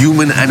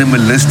 human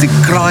animalistic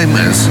crime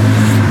is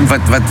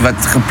wat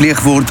gepleeg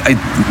word uit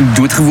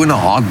doodgewone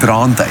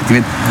haatdraandheid. Jy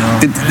weet,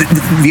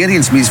 dit weer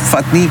eens mense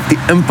vat nie die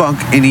impak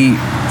en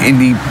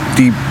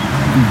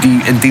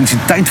die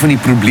intensiteit van die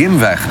probleem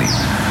weg nie.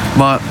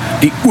 Maar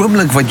die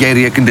oomblik wat jy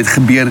reken dit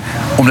gebeur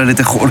omdat dit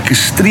 'n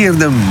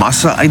georkestreerde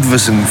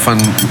massa-uitwissing van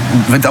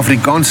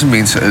wit-Afrikaanse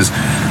mense is,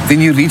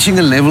 then you're reaching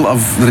a level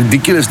of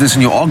ridiculousness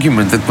in your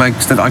argument that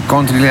makes that I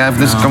can't really have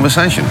this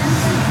conversation.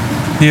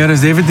 Nee, dis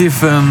definitief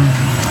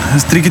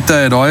dis tricky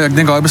tye daai. Ek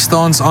dink daai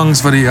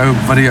bestaansangs wat die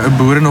ou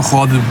boere nog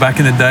gehad het back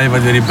in the day,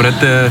 wat deur die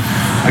Britte,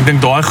 ek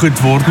dink daai goed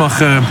word maar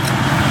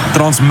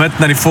transmit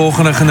na die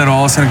volgende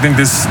generasie en ek dink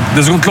dis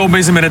ook 'n klomp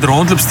mense met dit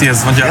rondloop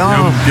steeds, want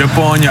jou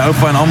pa en jou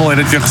oupa en almal het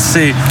dit vir jou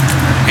gesê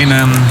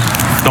en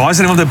daar is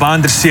iemand wat baie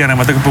interesseer en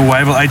wat ek op 'n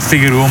way wil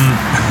uitfigure hoe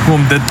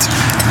om dit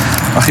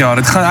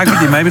dit gaan, ek weet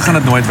nie, maybe gaan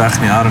dit nooit weg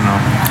nie, I don't know.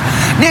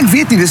 Nee, ek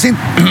weet nie, dis net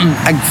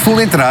ek voel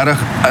net rarig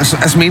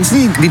as mense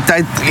nie die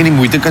tyd en die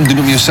moeite kan doen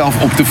om jouself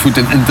op te voed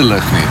en in te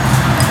lig nie,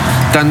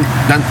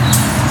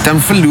 dan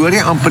verloor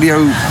jy amper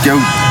jou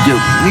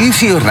nie is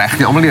jou reg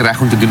nie, almal die reg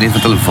om te doen net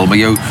wat hulle wil, maar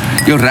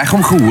jou reg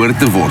om gehoor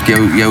te word,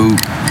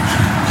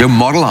 jou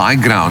moral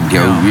high ground,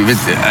 jy weet,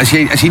 as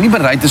jy nie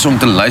bereid is om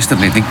te luister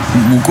net,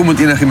 hoekom moet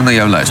enigiemand na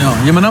jou luister? Ja,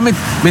 jy moet nou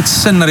met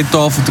sin na die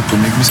tafel toe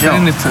kom, ek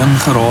miskien net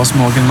geraas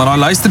maak, maar daai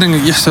luisterding,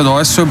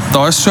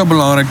 daai is so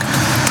belangrik.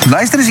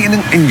 Luister is een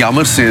ding en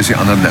jammer sê is die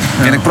ander ding.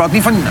 En ek praat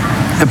nie van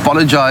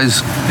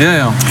apologize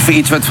vir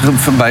iets wat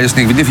verby is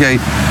nie. Ek weet nie of jy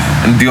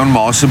in Dion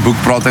Maas se boek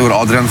praat oor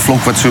Adrian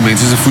Vlok wat so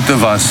mense se voete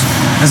was.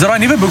 Is daar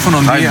 'n nuwe boek van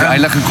hom? Die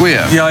heilige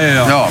koeie. Ja.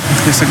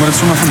 Ek moet dit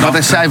sommer vandag. Wat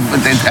hy sê,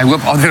 ek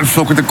hoop Adrian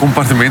Vlok het 'n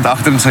kompartement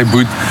agter in sy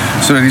boot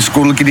sodat die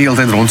skotteltjie die hele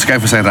tyd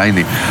rondskuif as hy ry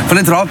nie.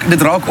 Want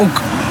dit raak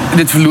ook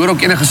dit verloor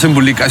ook enige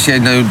symboliek as jy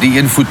nou die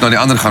een voet na die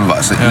ander gaan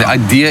was. Die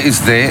idee is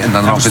there en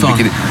dan raak dit 'n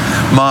bietjie.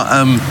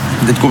 Maar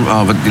dit kom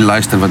wat die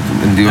luister wat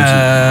in die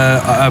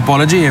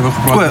apology jy wou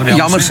gepraat oor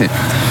jammer sê.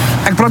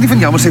 Ek praat nie van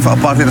jammer sê vir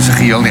apartheid as 'n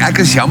geheel nie. Ek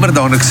is jammer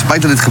daaroor, ek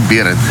spyt dat dit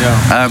gebeur het.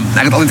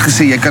 Ek het altyd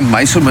gesê jy kan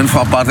my so min vir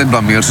apartheid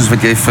blameer soos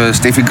wat jy vir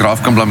Steffi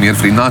Graf kan blameer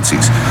vir die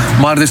nasies.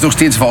 Maar dis nog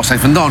steeds waar sy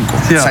vandaan kom.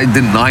 Sy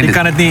deny dit. Jy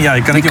kan dit nie,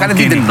 jy kan dit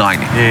nie deny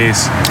nie.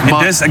 Yes. En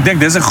ek dink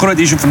dis 'n groot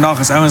issue vandag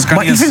as ouens kan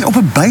maar even op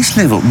 'n base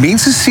level,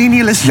 mense sê nie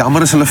hulle is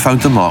jammer as hulle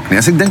foute maak nie.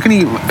 As ek dink aan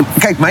die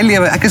kyk my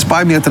lewe, ek is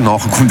baie meer te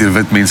nagekom deur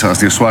wit mense as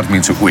deur swart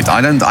mense ooit.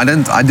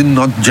 I do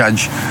not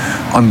judge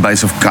on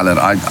base of color.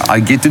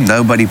 I get to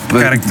know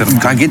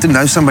I get to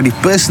know somebody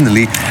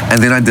personally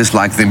and then I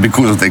dislike them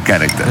because of their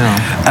character.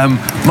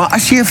 Maar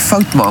as jy 'n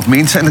fout maak,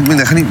 mense en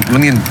ek gaan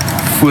nie in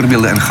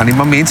voorbeelde ingaan nie,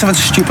 maar mense wat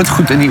stupid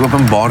goed in die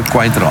openbaar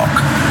kwyt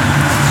raak.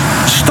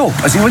 Stop.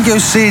 As iemand jou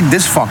sê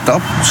dis fucked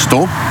up,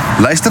 stop.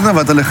 Luister na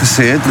wat hulle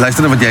gesê het,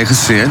 luister na wat jy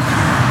gesê het.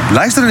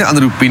 Luister na die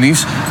ander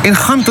opinies en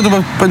gaan tot op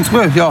 'n punt,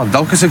 ja,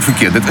 dalk is ek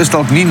verkeerd. Dit is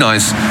dalk nie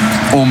nice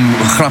om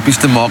grappies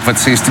te maak wat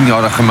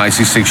 16-jarige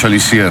meisies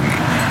seksualiseer nie.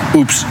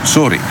 Oeps,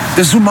 sorry.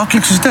 Dis so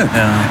maklik soos dit.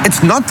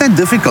 It's not that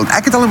difficult.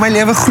 Ek het al in my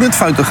lewe groot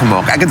foute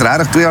gemaak. Ek het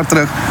regtig 2 jaar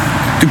terug,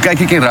 toe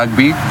kyk ek in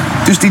rugby,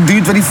 toe's die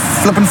dude wat die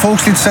flippin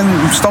volkslied sing,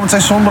 staan met sy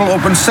sonbril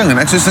op en sing. En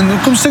ek sê,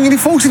 kom sing jy die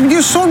volkslied met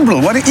jou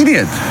sonbril? What an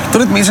idiot.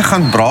 Totdat mense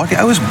gaan braak, die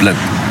ou is blind.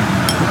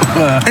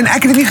 En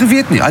ek het dit nie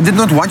geweet nie. I did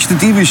not watch the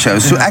TV show.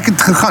 So ek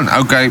het gegaan,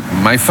 okay,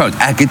 my fout.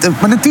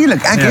 Maar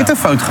natuurlijk, ek het 'n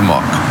fout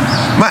gemaak.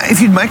 Maar if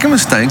you make a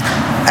mistake,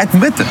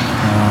 admit it.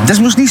 Dis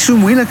mos nie so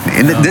moeilik nie.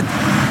 En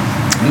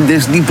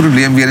dis nie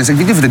probleem weer eens. Ek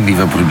weet nie of dit 'n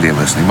nuwe probleem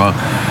is nie, maar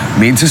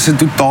mense se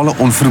totale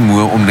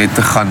onvermoë om net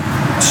te gaan,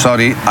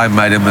 sorry, I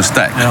made a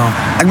mistake.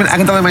 Ek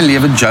het al in my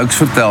lewe jokes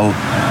vertel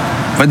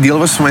wat deel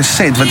was van my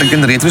set, wat ek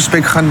in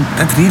retrospect gaan,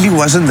 it really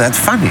wasn't that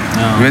funny.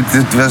 Jy weet,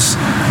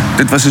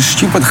 dit was 'n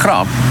stupid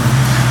grap.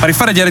 Maar die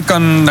feit dat jy dit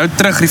kan nou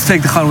terug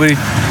reflect gaan oor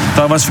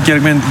daar was verkeerd,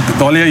 ek meen,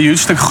 daar lê 'n huge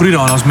stuk groei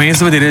daarin, as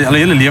mense wat hulle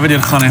hele lewe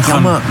deur gaan en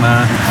gaan, maar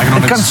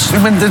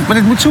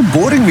dit moet so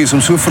boring wees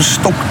om so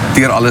verstok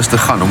deur alles te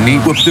gaan, om nie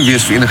oop te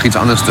wees vir enigiets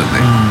anders te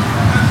nie.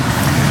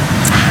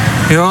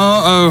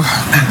 Ja,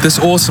 dis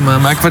awesome,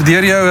 maar ek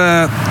waardeer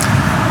jou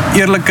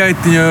eerlikheid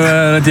en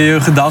dat jy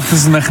jou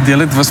gedagtes met my gedeel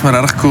het, was maar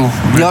regtig cool.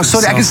 Ja,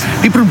 sorry,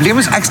 die probleem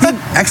is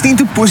ek's nie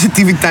into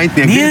positiwiteit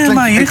nie.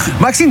 Maar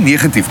ek's nie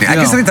negatief nie.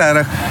 Ek is net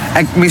reg,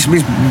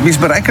 mens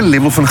bereik 'n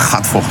level van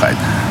gatvogheid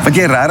wat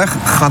jy regtig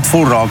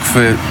gatvol raak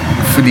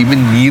vir die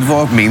manier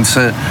waarop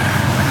mense,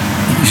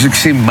 soos ek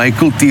sê, my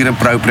kultuur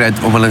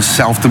appropriate om hulle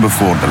self te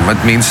bevorder.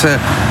 Wat mense,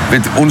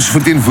 weet, ons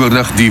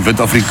verteenwoordig die wit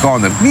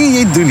Afrikaner. Nee,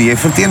 jy doen nie. Jy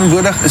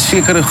verteenwoordig 'n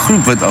sekere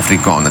groep wit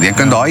Afrikaner. Jy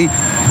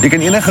kan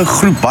enige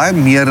groep baie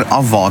meer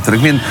afwater.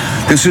 Ek meen,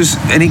 dis soos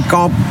in die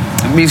Kaap,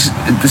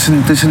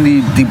 tussen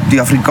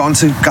die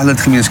Afrikaanse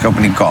colored gemeenskap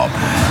in die Kaap.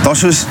 Daar's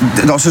soos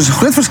 'n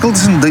groot verskil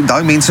tussen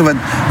daai mense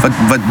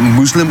wat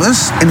moslim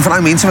is en van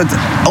daai mense wat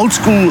old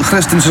school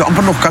Christen, soos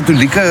amper nog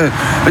Katolieke,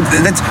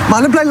 maar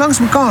hulle bly langs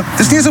mekaar.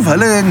 Dis nie asof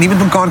hulle nie met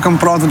mekaar kan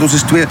praat want ons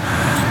is 2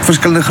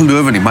 verskillende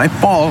gelowe nie. My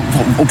pa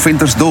op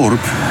Ventersdorp,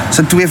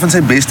 sy 2 van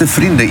sy beste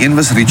vriende, een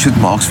was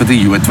Richard Marx wat 'n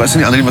Jood was en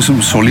die ander was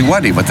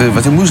Soliwadi wat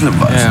 'n moslim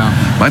was.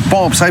 My pa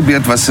op sy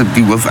beurt was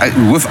die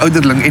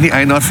hoofouderling en die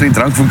eienaar van die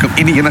drankwinkel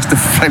en die enigste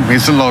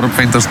vrymeiselaar op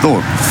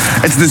Ventersdorp.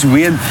 It's this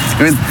weird,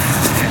 jy weet,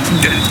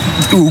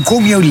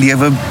 hoekom jou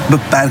lewe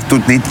beperk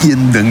tot net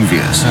een ding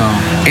wees?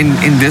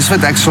 En dis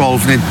wat ek so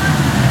half net,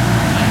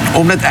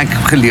 omdat ek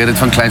geleer het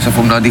van kleins af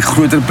om na die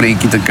groter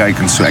prentjie te kyk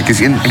en so. Ek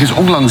is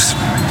onlangs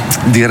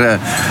deur 'n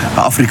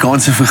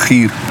Afrikaanse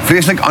figuur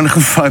vreeslik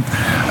aangevat,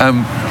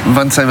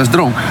 want sy was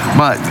dronk.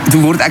 Maar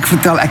toe word ek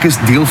vertel ek is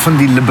deel van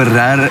die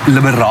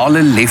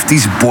liberale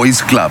lefties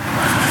boys club.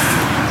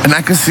 En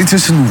ek is iets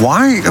soos,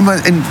 why?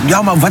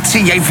 Maar wat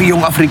sê jy vir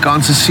jong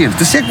Afrikaanse seun?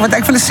 Dis wat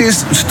ek vir hulle sê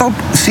is, stop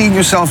seeing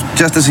yourself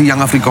just as a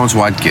young Afrikaans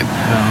white kid.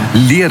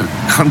 Leer,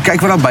 gaan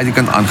kyk wat daar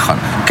buitekant aangaan.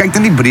 Kyk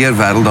in die breër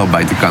wêreld daar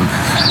buitekant.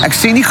 Ek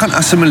sê nie gaan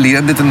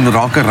assimileer dit en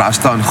raak 'n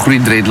rasta en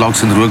groei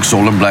dreadlocks en rook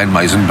Zol en bly in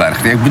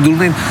Meisenberg nie. Ek bedoel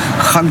net,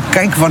 gaan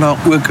kyk wat daar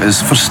ook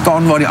is,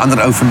 verstaan waar die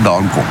ander ou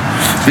vandaan kom.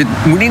 Weet,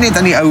 moenie net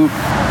aan die ou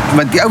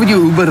wat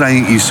jou Uber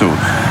ry hierso.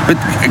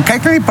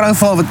 Kyk na die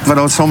profiel wat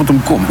daar saam met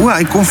hom kom.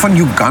 Hy kom van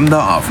Uganda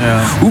af.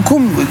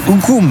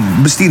 Hoekom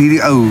bestuur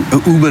hierdie ou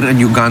 'n Uber in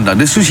Uganda?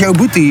 Dis soos jou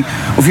boetie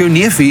of jou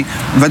neefie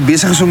wat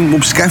besig is om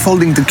op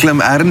scaffolding te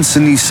klim ergens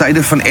in die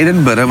suide van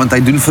Edinburgh want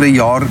hy doen vir 'n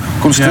jaar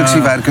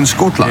konstruksiewerk in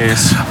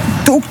Skotland.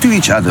 Talk to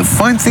each other,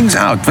 find things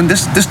out, want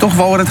dis tog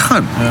waaroor dit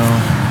gaan.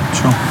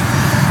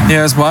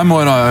 Ja, is baie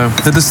mooi.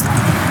 Dit is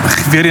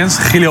weer eens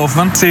Gilly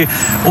Hofman sê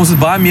ons moet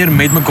baie meer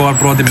met mekaar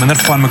praat en minder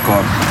van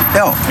mekaar.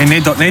 En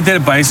net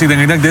deur basic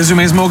ding. Ek dink dis hoe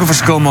mense ook 'n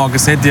verskil maak,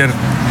 is net deur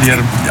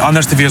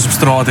anders te wees op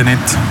straat en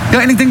net. Ja,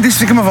 en ek dink dis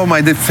seker maar waar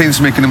my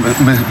defense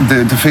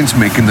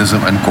mechanism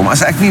inkom.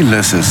 As ek nie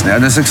lus is nie,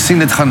 as ek sien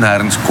dit gaan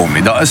nêrens kom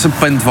nie, daar is 'n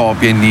punt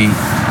waarop jy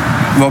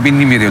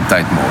nie meer jou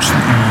tyd mors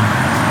nie.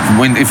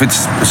 if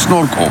it's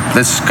snork op,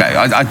 that's okay.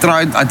 I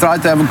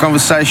tried to have a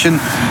conversation.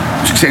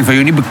 Dus ek sê, ek wou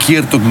jou nie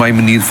bekeer tot my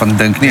manier van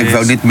dink nie, ek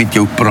wou net met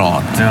jou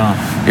praat. Ja.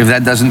 If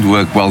that doesn't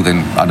work, well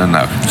then, I don't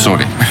know.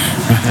 Sorry.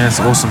 That's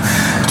awesome.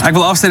 Ek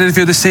wil afsluit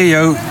vir jou te sê,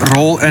 jou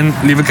rol in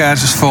Liewe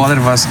Kers as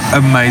vader was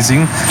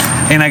amazing.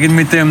 En ek het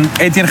met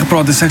Etienne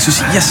gepraat en sê ek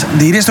soos, yes,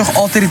 hier is nog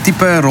altyd die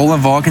tipe rol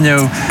en waar ek in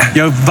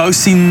jou wou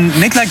sien,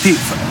 net like die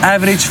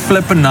average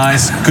flippin'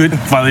 nice good,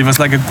 well, he was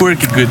like a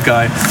quirky good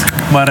guy.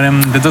 Maar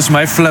dit was vir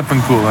my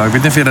flippin' cool. Ek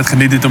weet nie of jy dit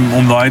geniet het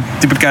om daai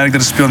tipe karakter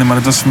te speel nie, maar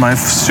dit was vir my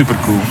super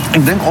cool.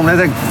 Ek dink omdat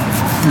ek,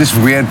 dis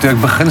weird, toe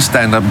ek begin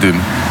stand-up doen,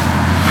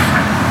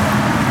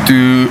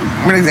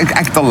 ek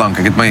act al lang.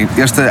 Ek het my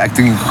eerste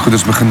acting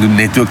goeders begin doen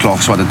net toe ek klaar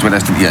geswat in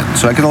 2001.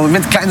 So ek het al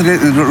met klein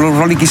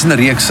rolletjies in 'n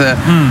reekse.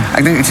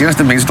 Ek dink ek is die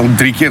enigste mens wat al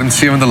 3 keer in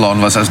 7de laan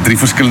was as 3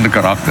 verskillende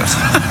karakters.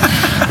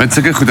 Met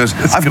sulke goeders.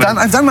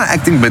 I've done my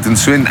acting bit en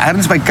so en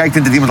ergens by kyk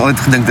dit het iemand altyd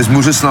gedink dis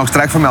moes snaaks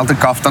trek van Meld 'n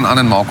kaftan aan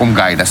en maak hom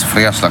gay. Dis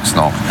vreeslik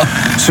snaaks.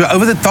 So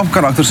over the top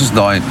karakters is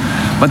daai.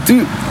 Maar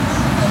toe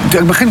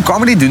ek begin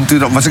comedy doen, toe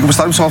was ek op 'n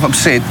stadium self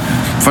upset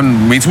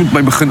van mense moet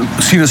my begin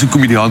sien as 'n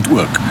komediant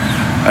ook.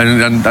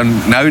 En dan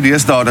nou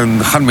deesdae dan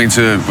gaan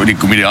mense oor die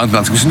komediant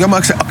dan sê ja maar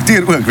ek sê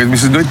akteur ook, weet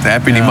mense is nooit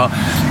happy nie, maar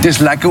dit is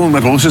lekker om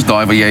met roles soos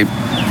daai waar jy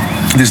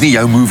dis nie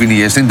jou movie nie,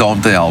 jy is net daar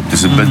om te help,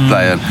 dis 'n bit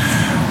player.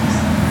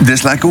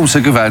 Dis lekker om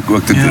sulke werk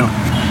ook te doen.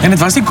 En dit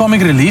was nie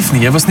comic relief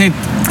nie, jy was net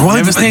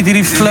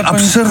hierdie flippin'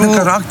 absurde cool,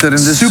 karakter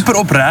en dis super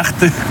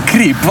opregte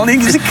creep. Want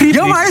ek is 'n creep.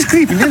 Ja, maar hy is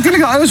creepy.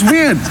 Natuurlik, hy was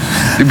weird.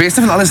 Die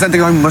beste van alles dat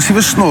ek 'n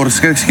massiewe snor,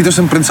 skiet ons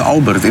in Prins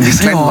Albert en die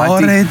klein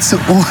Lighty.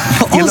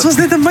 Alles was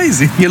net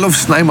amazing. Elof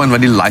Snyman wat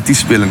die Lighty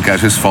speel in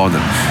Kers vader.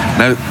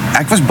 Nou,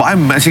 ek was baie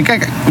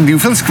kyk, die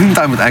hoeveel screen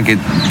time wat ek het,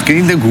 kan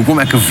nie dink hoekom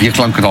ek 'n week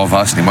lank daar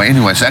was nie, maar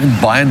anyway, so ek het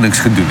baie niks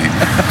gedoen nie.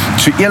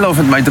 So Elof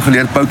het my toe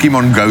geleer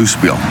Pokémon Go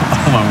speel.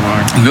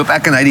 Loop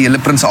ek en hy die hele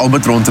Prins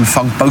Albert rond en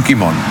vang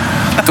Pokémon.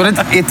 Tot dit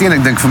Etienne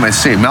ek dink vir my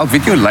sê, Meld,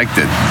 weet jy hoe lyk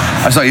dit?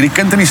 As daar hierdie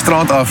kind in die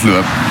straat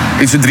afloop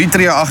en so 3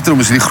 tree agter hom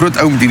is die groot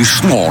ou met hierdie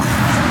snor,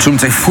 so met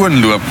sy foon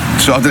loop.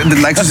 So dit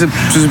lyk soos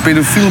 'n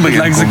pedofiel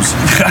byeenkoms.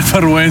 Gert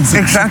van Rooyen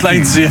se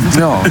klein seun.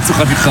 Ja. Dit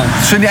gaan nie gaan.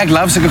 So nee, ek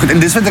love sulke goed. En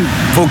dis wat ek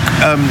ook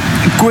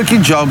quirky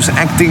jobs,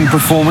 acting,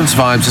 performance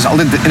vibes is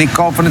altyd in die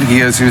Kaap van dit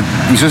hier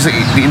soos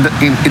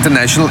die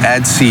international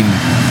ad scene.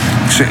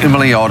 So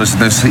eenmal 'n jaar is dit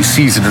nou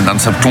season en dan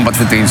se klomp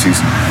advertensies.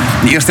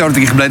 Die eerste jaar het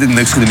ek gebly het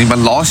niks gedoen nie, maar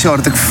laas jaar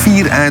het ek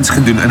 4 ads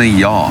gedoen in 'n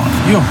jaar.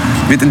 Ja.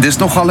 Weet en dis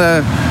nogal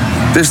 'n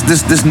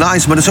dis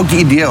nice, maar dis ook die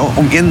idee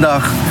om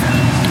eendag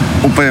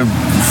op 'n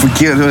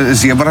verkeerde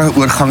zebra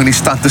oorgang in die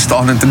stad te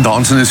staan en te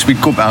dans in 'n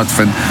speedkop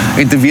outfit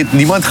en te weet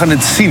niemand gaan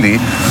dit sien nie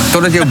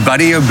totdat jou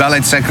buddy jou bel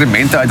uit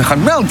Sacramento uit te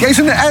gaan. Meld, jy's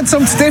in 'n ad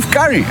saam Steph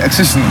Curry. Ek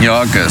sê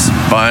ja, kus.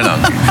 Baie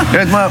dankie. Jy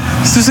weet maar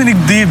soos in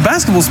die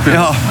basketball speel.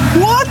 Ja.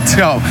 What?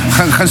 Ja,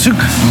 gaan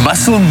soek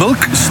Muscle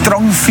Milk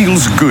Strong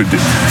Feels Good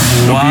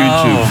op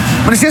YouTube.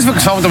 Maar dis wat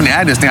ek saam met hom in die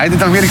ad is. Hy het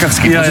in Amerika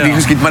geskiet, ons het hier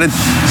geskiet, maar dit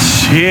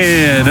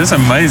shit, dis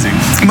amazing.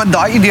 Maar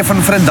daai idee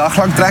van vir 'n dag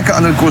lank trek 'n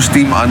ander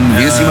kostuum aan,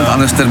 wees iemand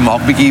anders ter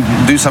maak bietjie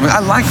do something.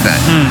 I like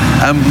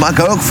that. Maar ek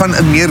hou ook van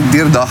 'n meer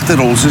deurdagte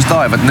rol soos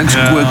daai wat niks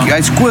quirky.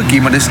 Hy's quirky,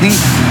 maar dis nie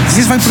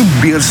wat hy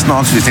probeer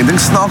snaaks wees nie. Ek dink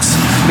snaaks,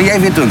 maar jy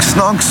weet ook,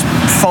 snaaks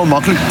val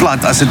maklik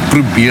plat as dit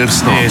probeer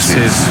snaaks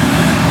wees.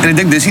 En ek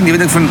dink dis die nuwe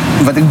ding van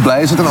wat ek bly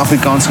is wat in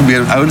Afrikaans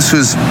gebeur. Ouens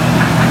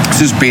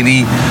soos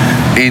Benny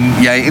en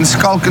jy en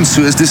Skalk en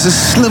so is dis 'n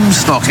slim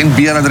snaaks en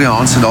Beer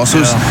Adriaanse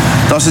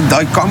daar's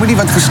daai comedy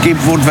wat geskep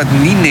word wat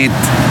nie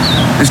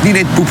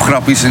net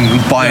poepgrappies en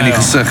paai in die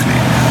gesig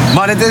nie.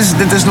 Maar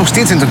dit is nog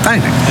steeds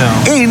entertaining.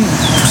 Ja. En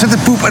sit 'n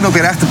poep in op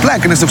die regte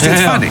plek en is nog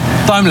steeds funny.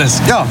 Timeless.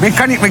 Ja, jy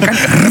kan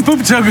poep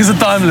joke is 'n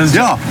timeless.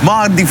 Ja,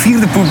 maar die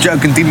 4de poep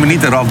joke in 10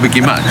 minute raak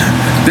bietjie much.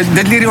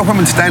 Dit leer jy ook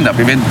met stand-up.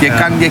 Jy weet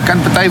jy kan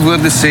party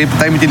woorde sê,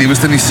 party moet jy liewers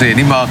nie sê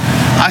nie, maar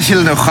as jy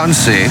nou gaan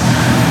sê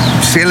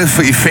hulle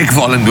vir effek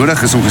waar hulle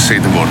nodig is om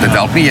gesê te word. Dit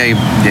help nie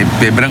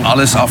jy bring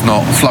alles af na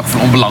vlak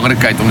van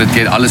onbelangrikheid omdat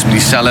jy alles met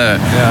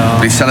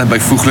dieselfde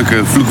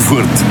byvoeglike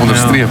vloekwoord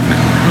onderstreep nie.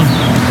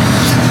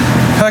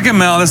 Ek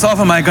Mel, dis al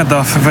van my kant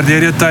af. Ek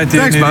waardeer jou tyd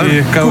hier in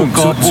die koue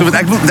Kaap. So wat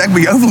ek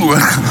by jou wil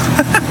hoor.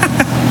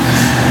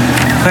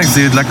 Thanks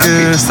dude,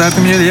 lekker start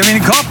met julle. Jy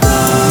in die Kaap.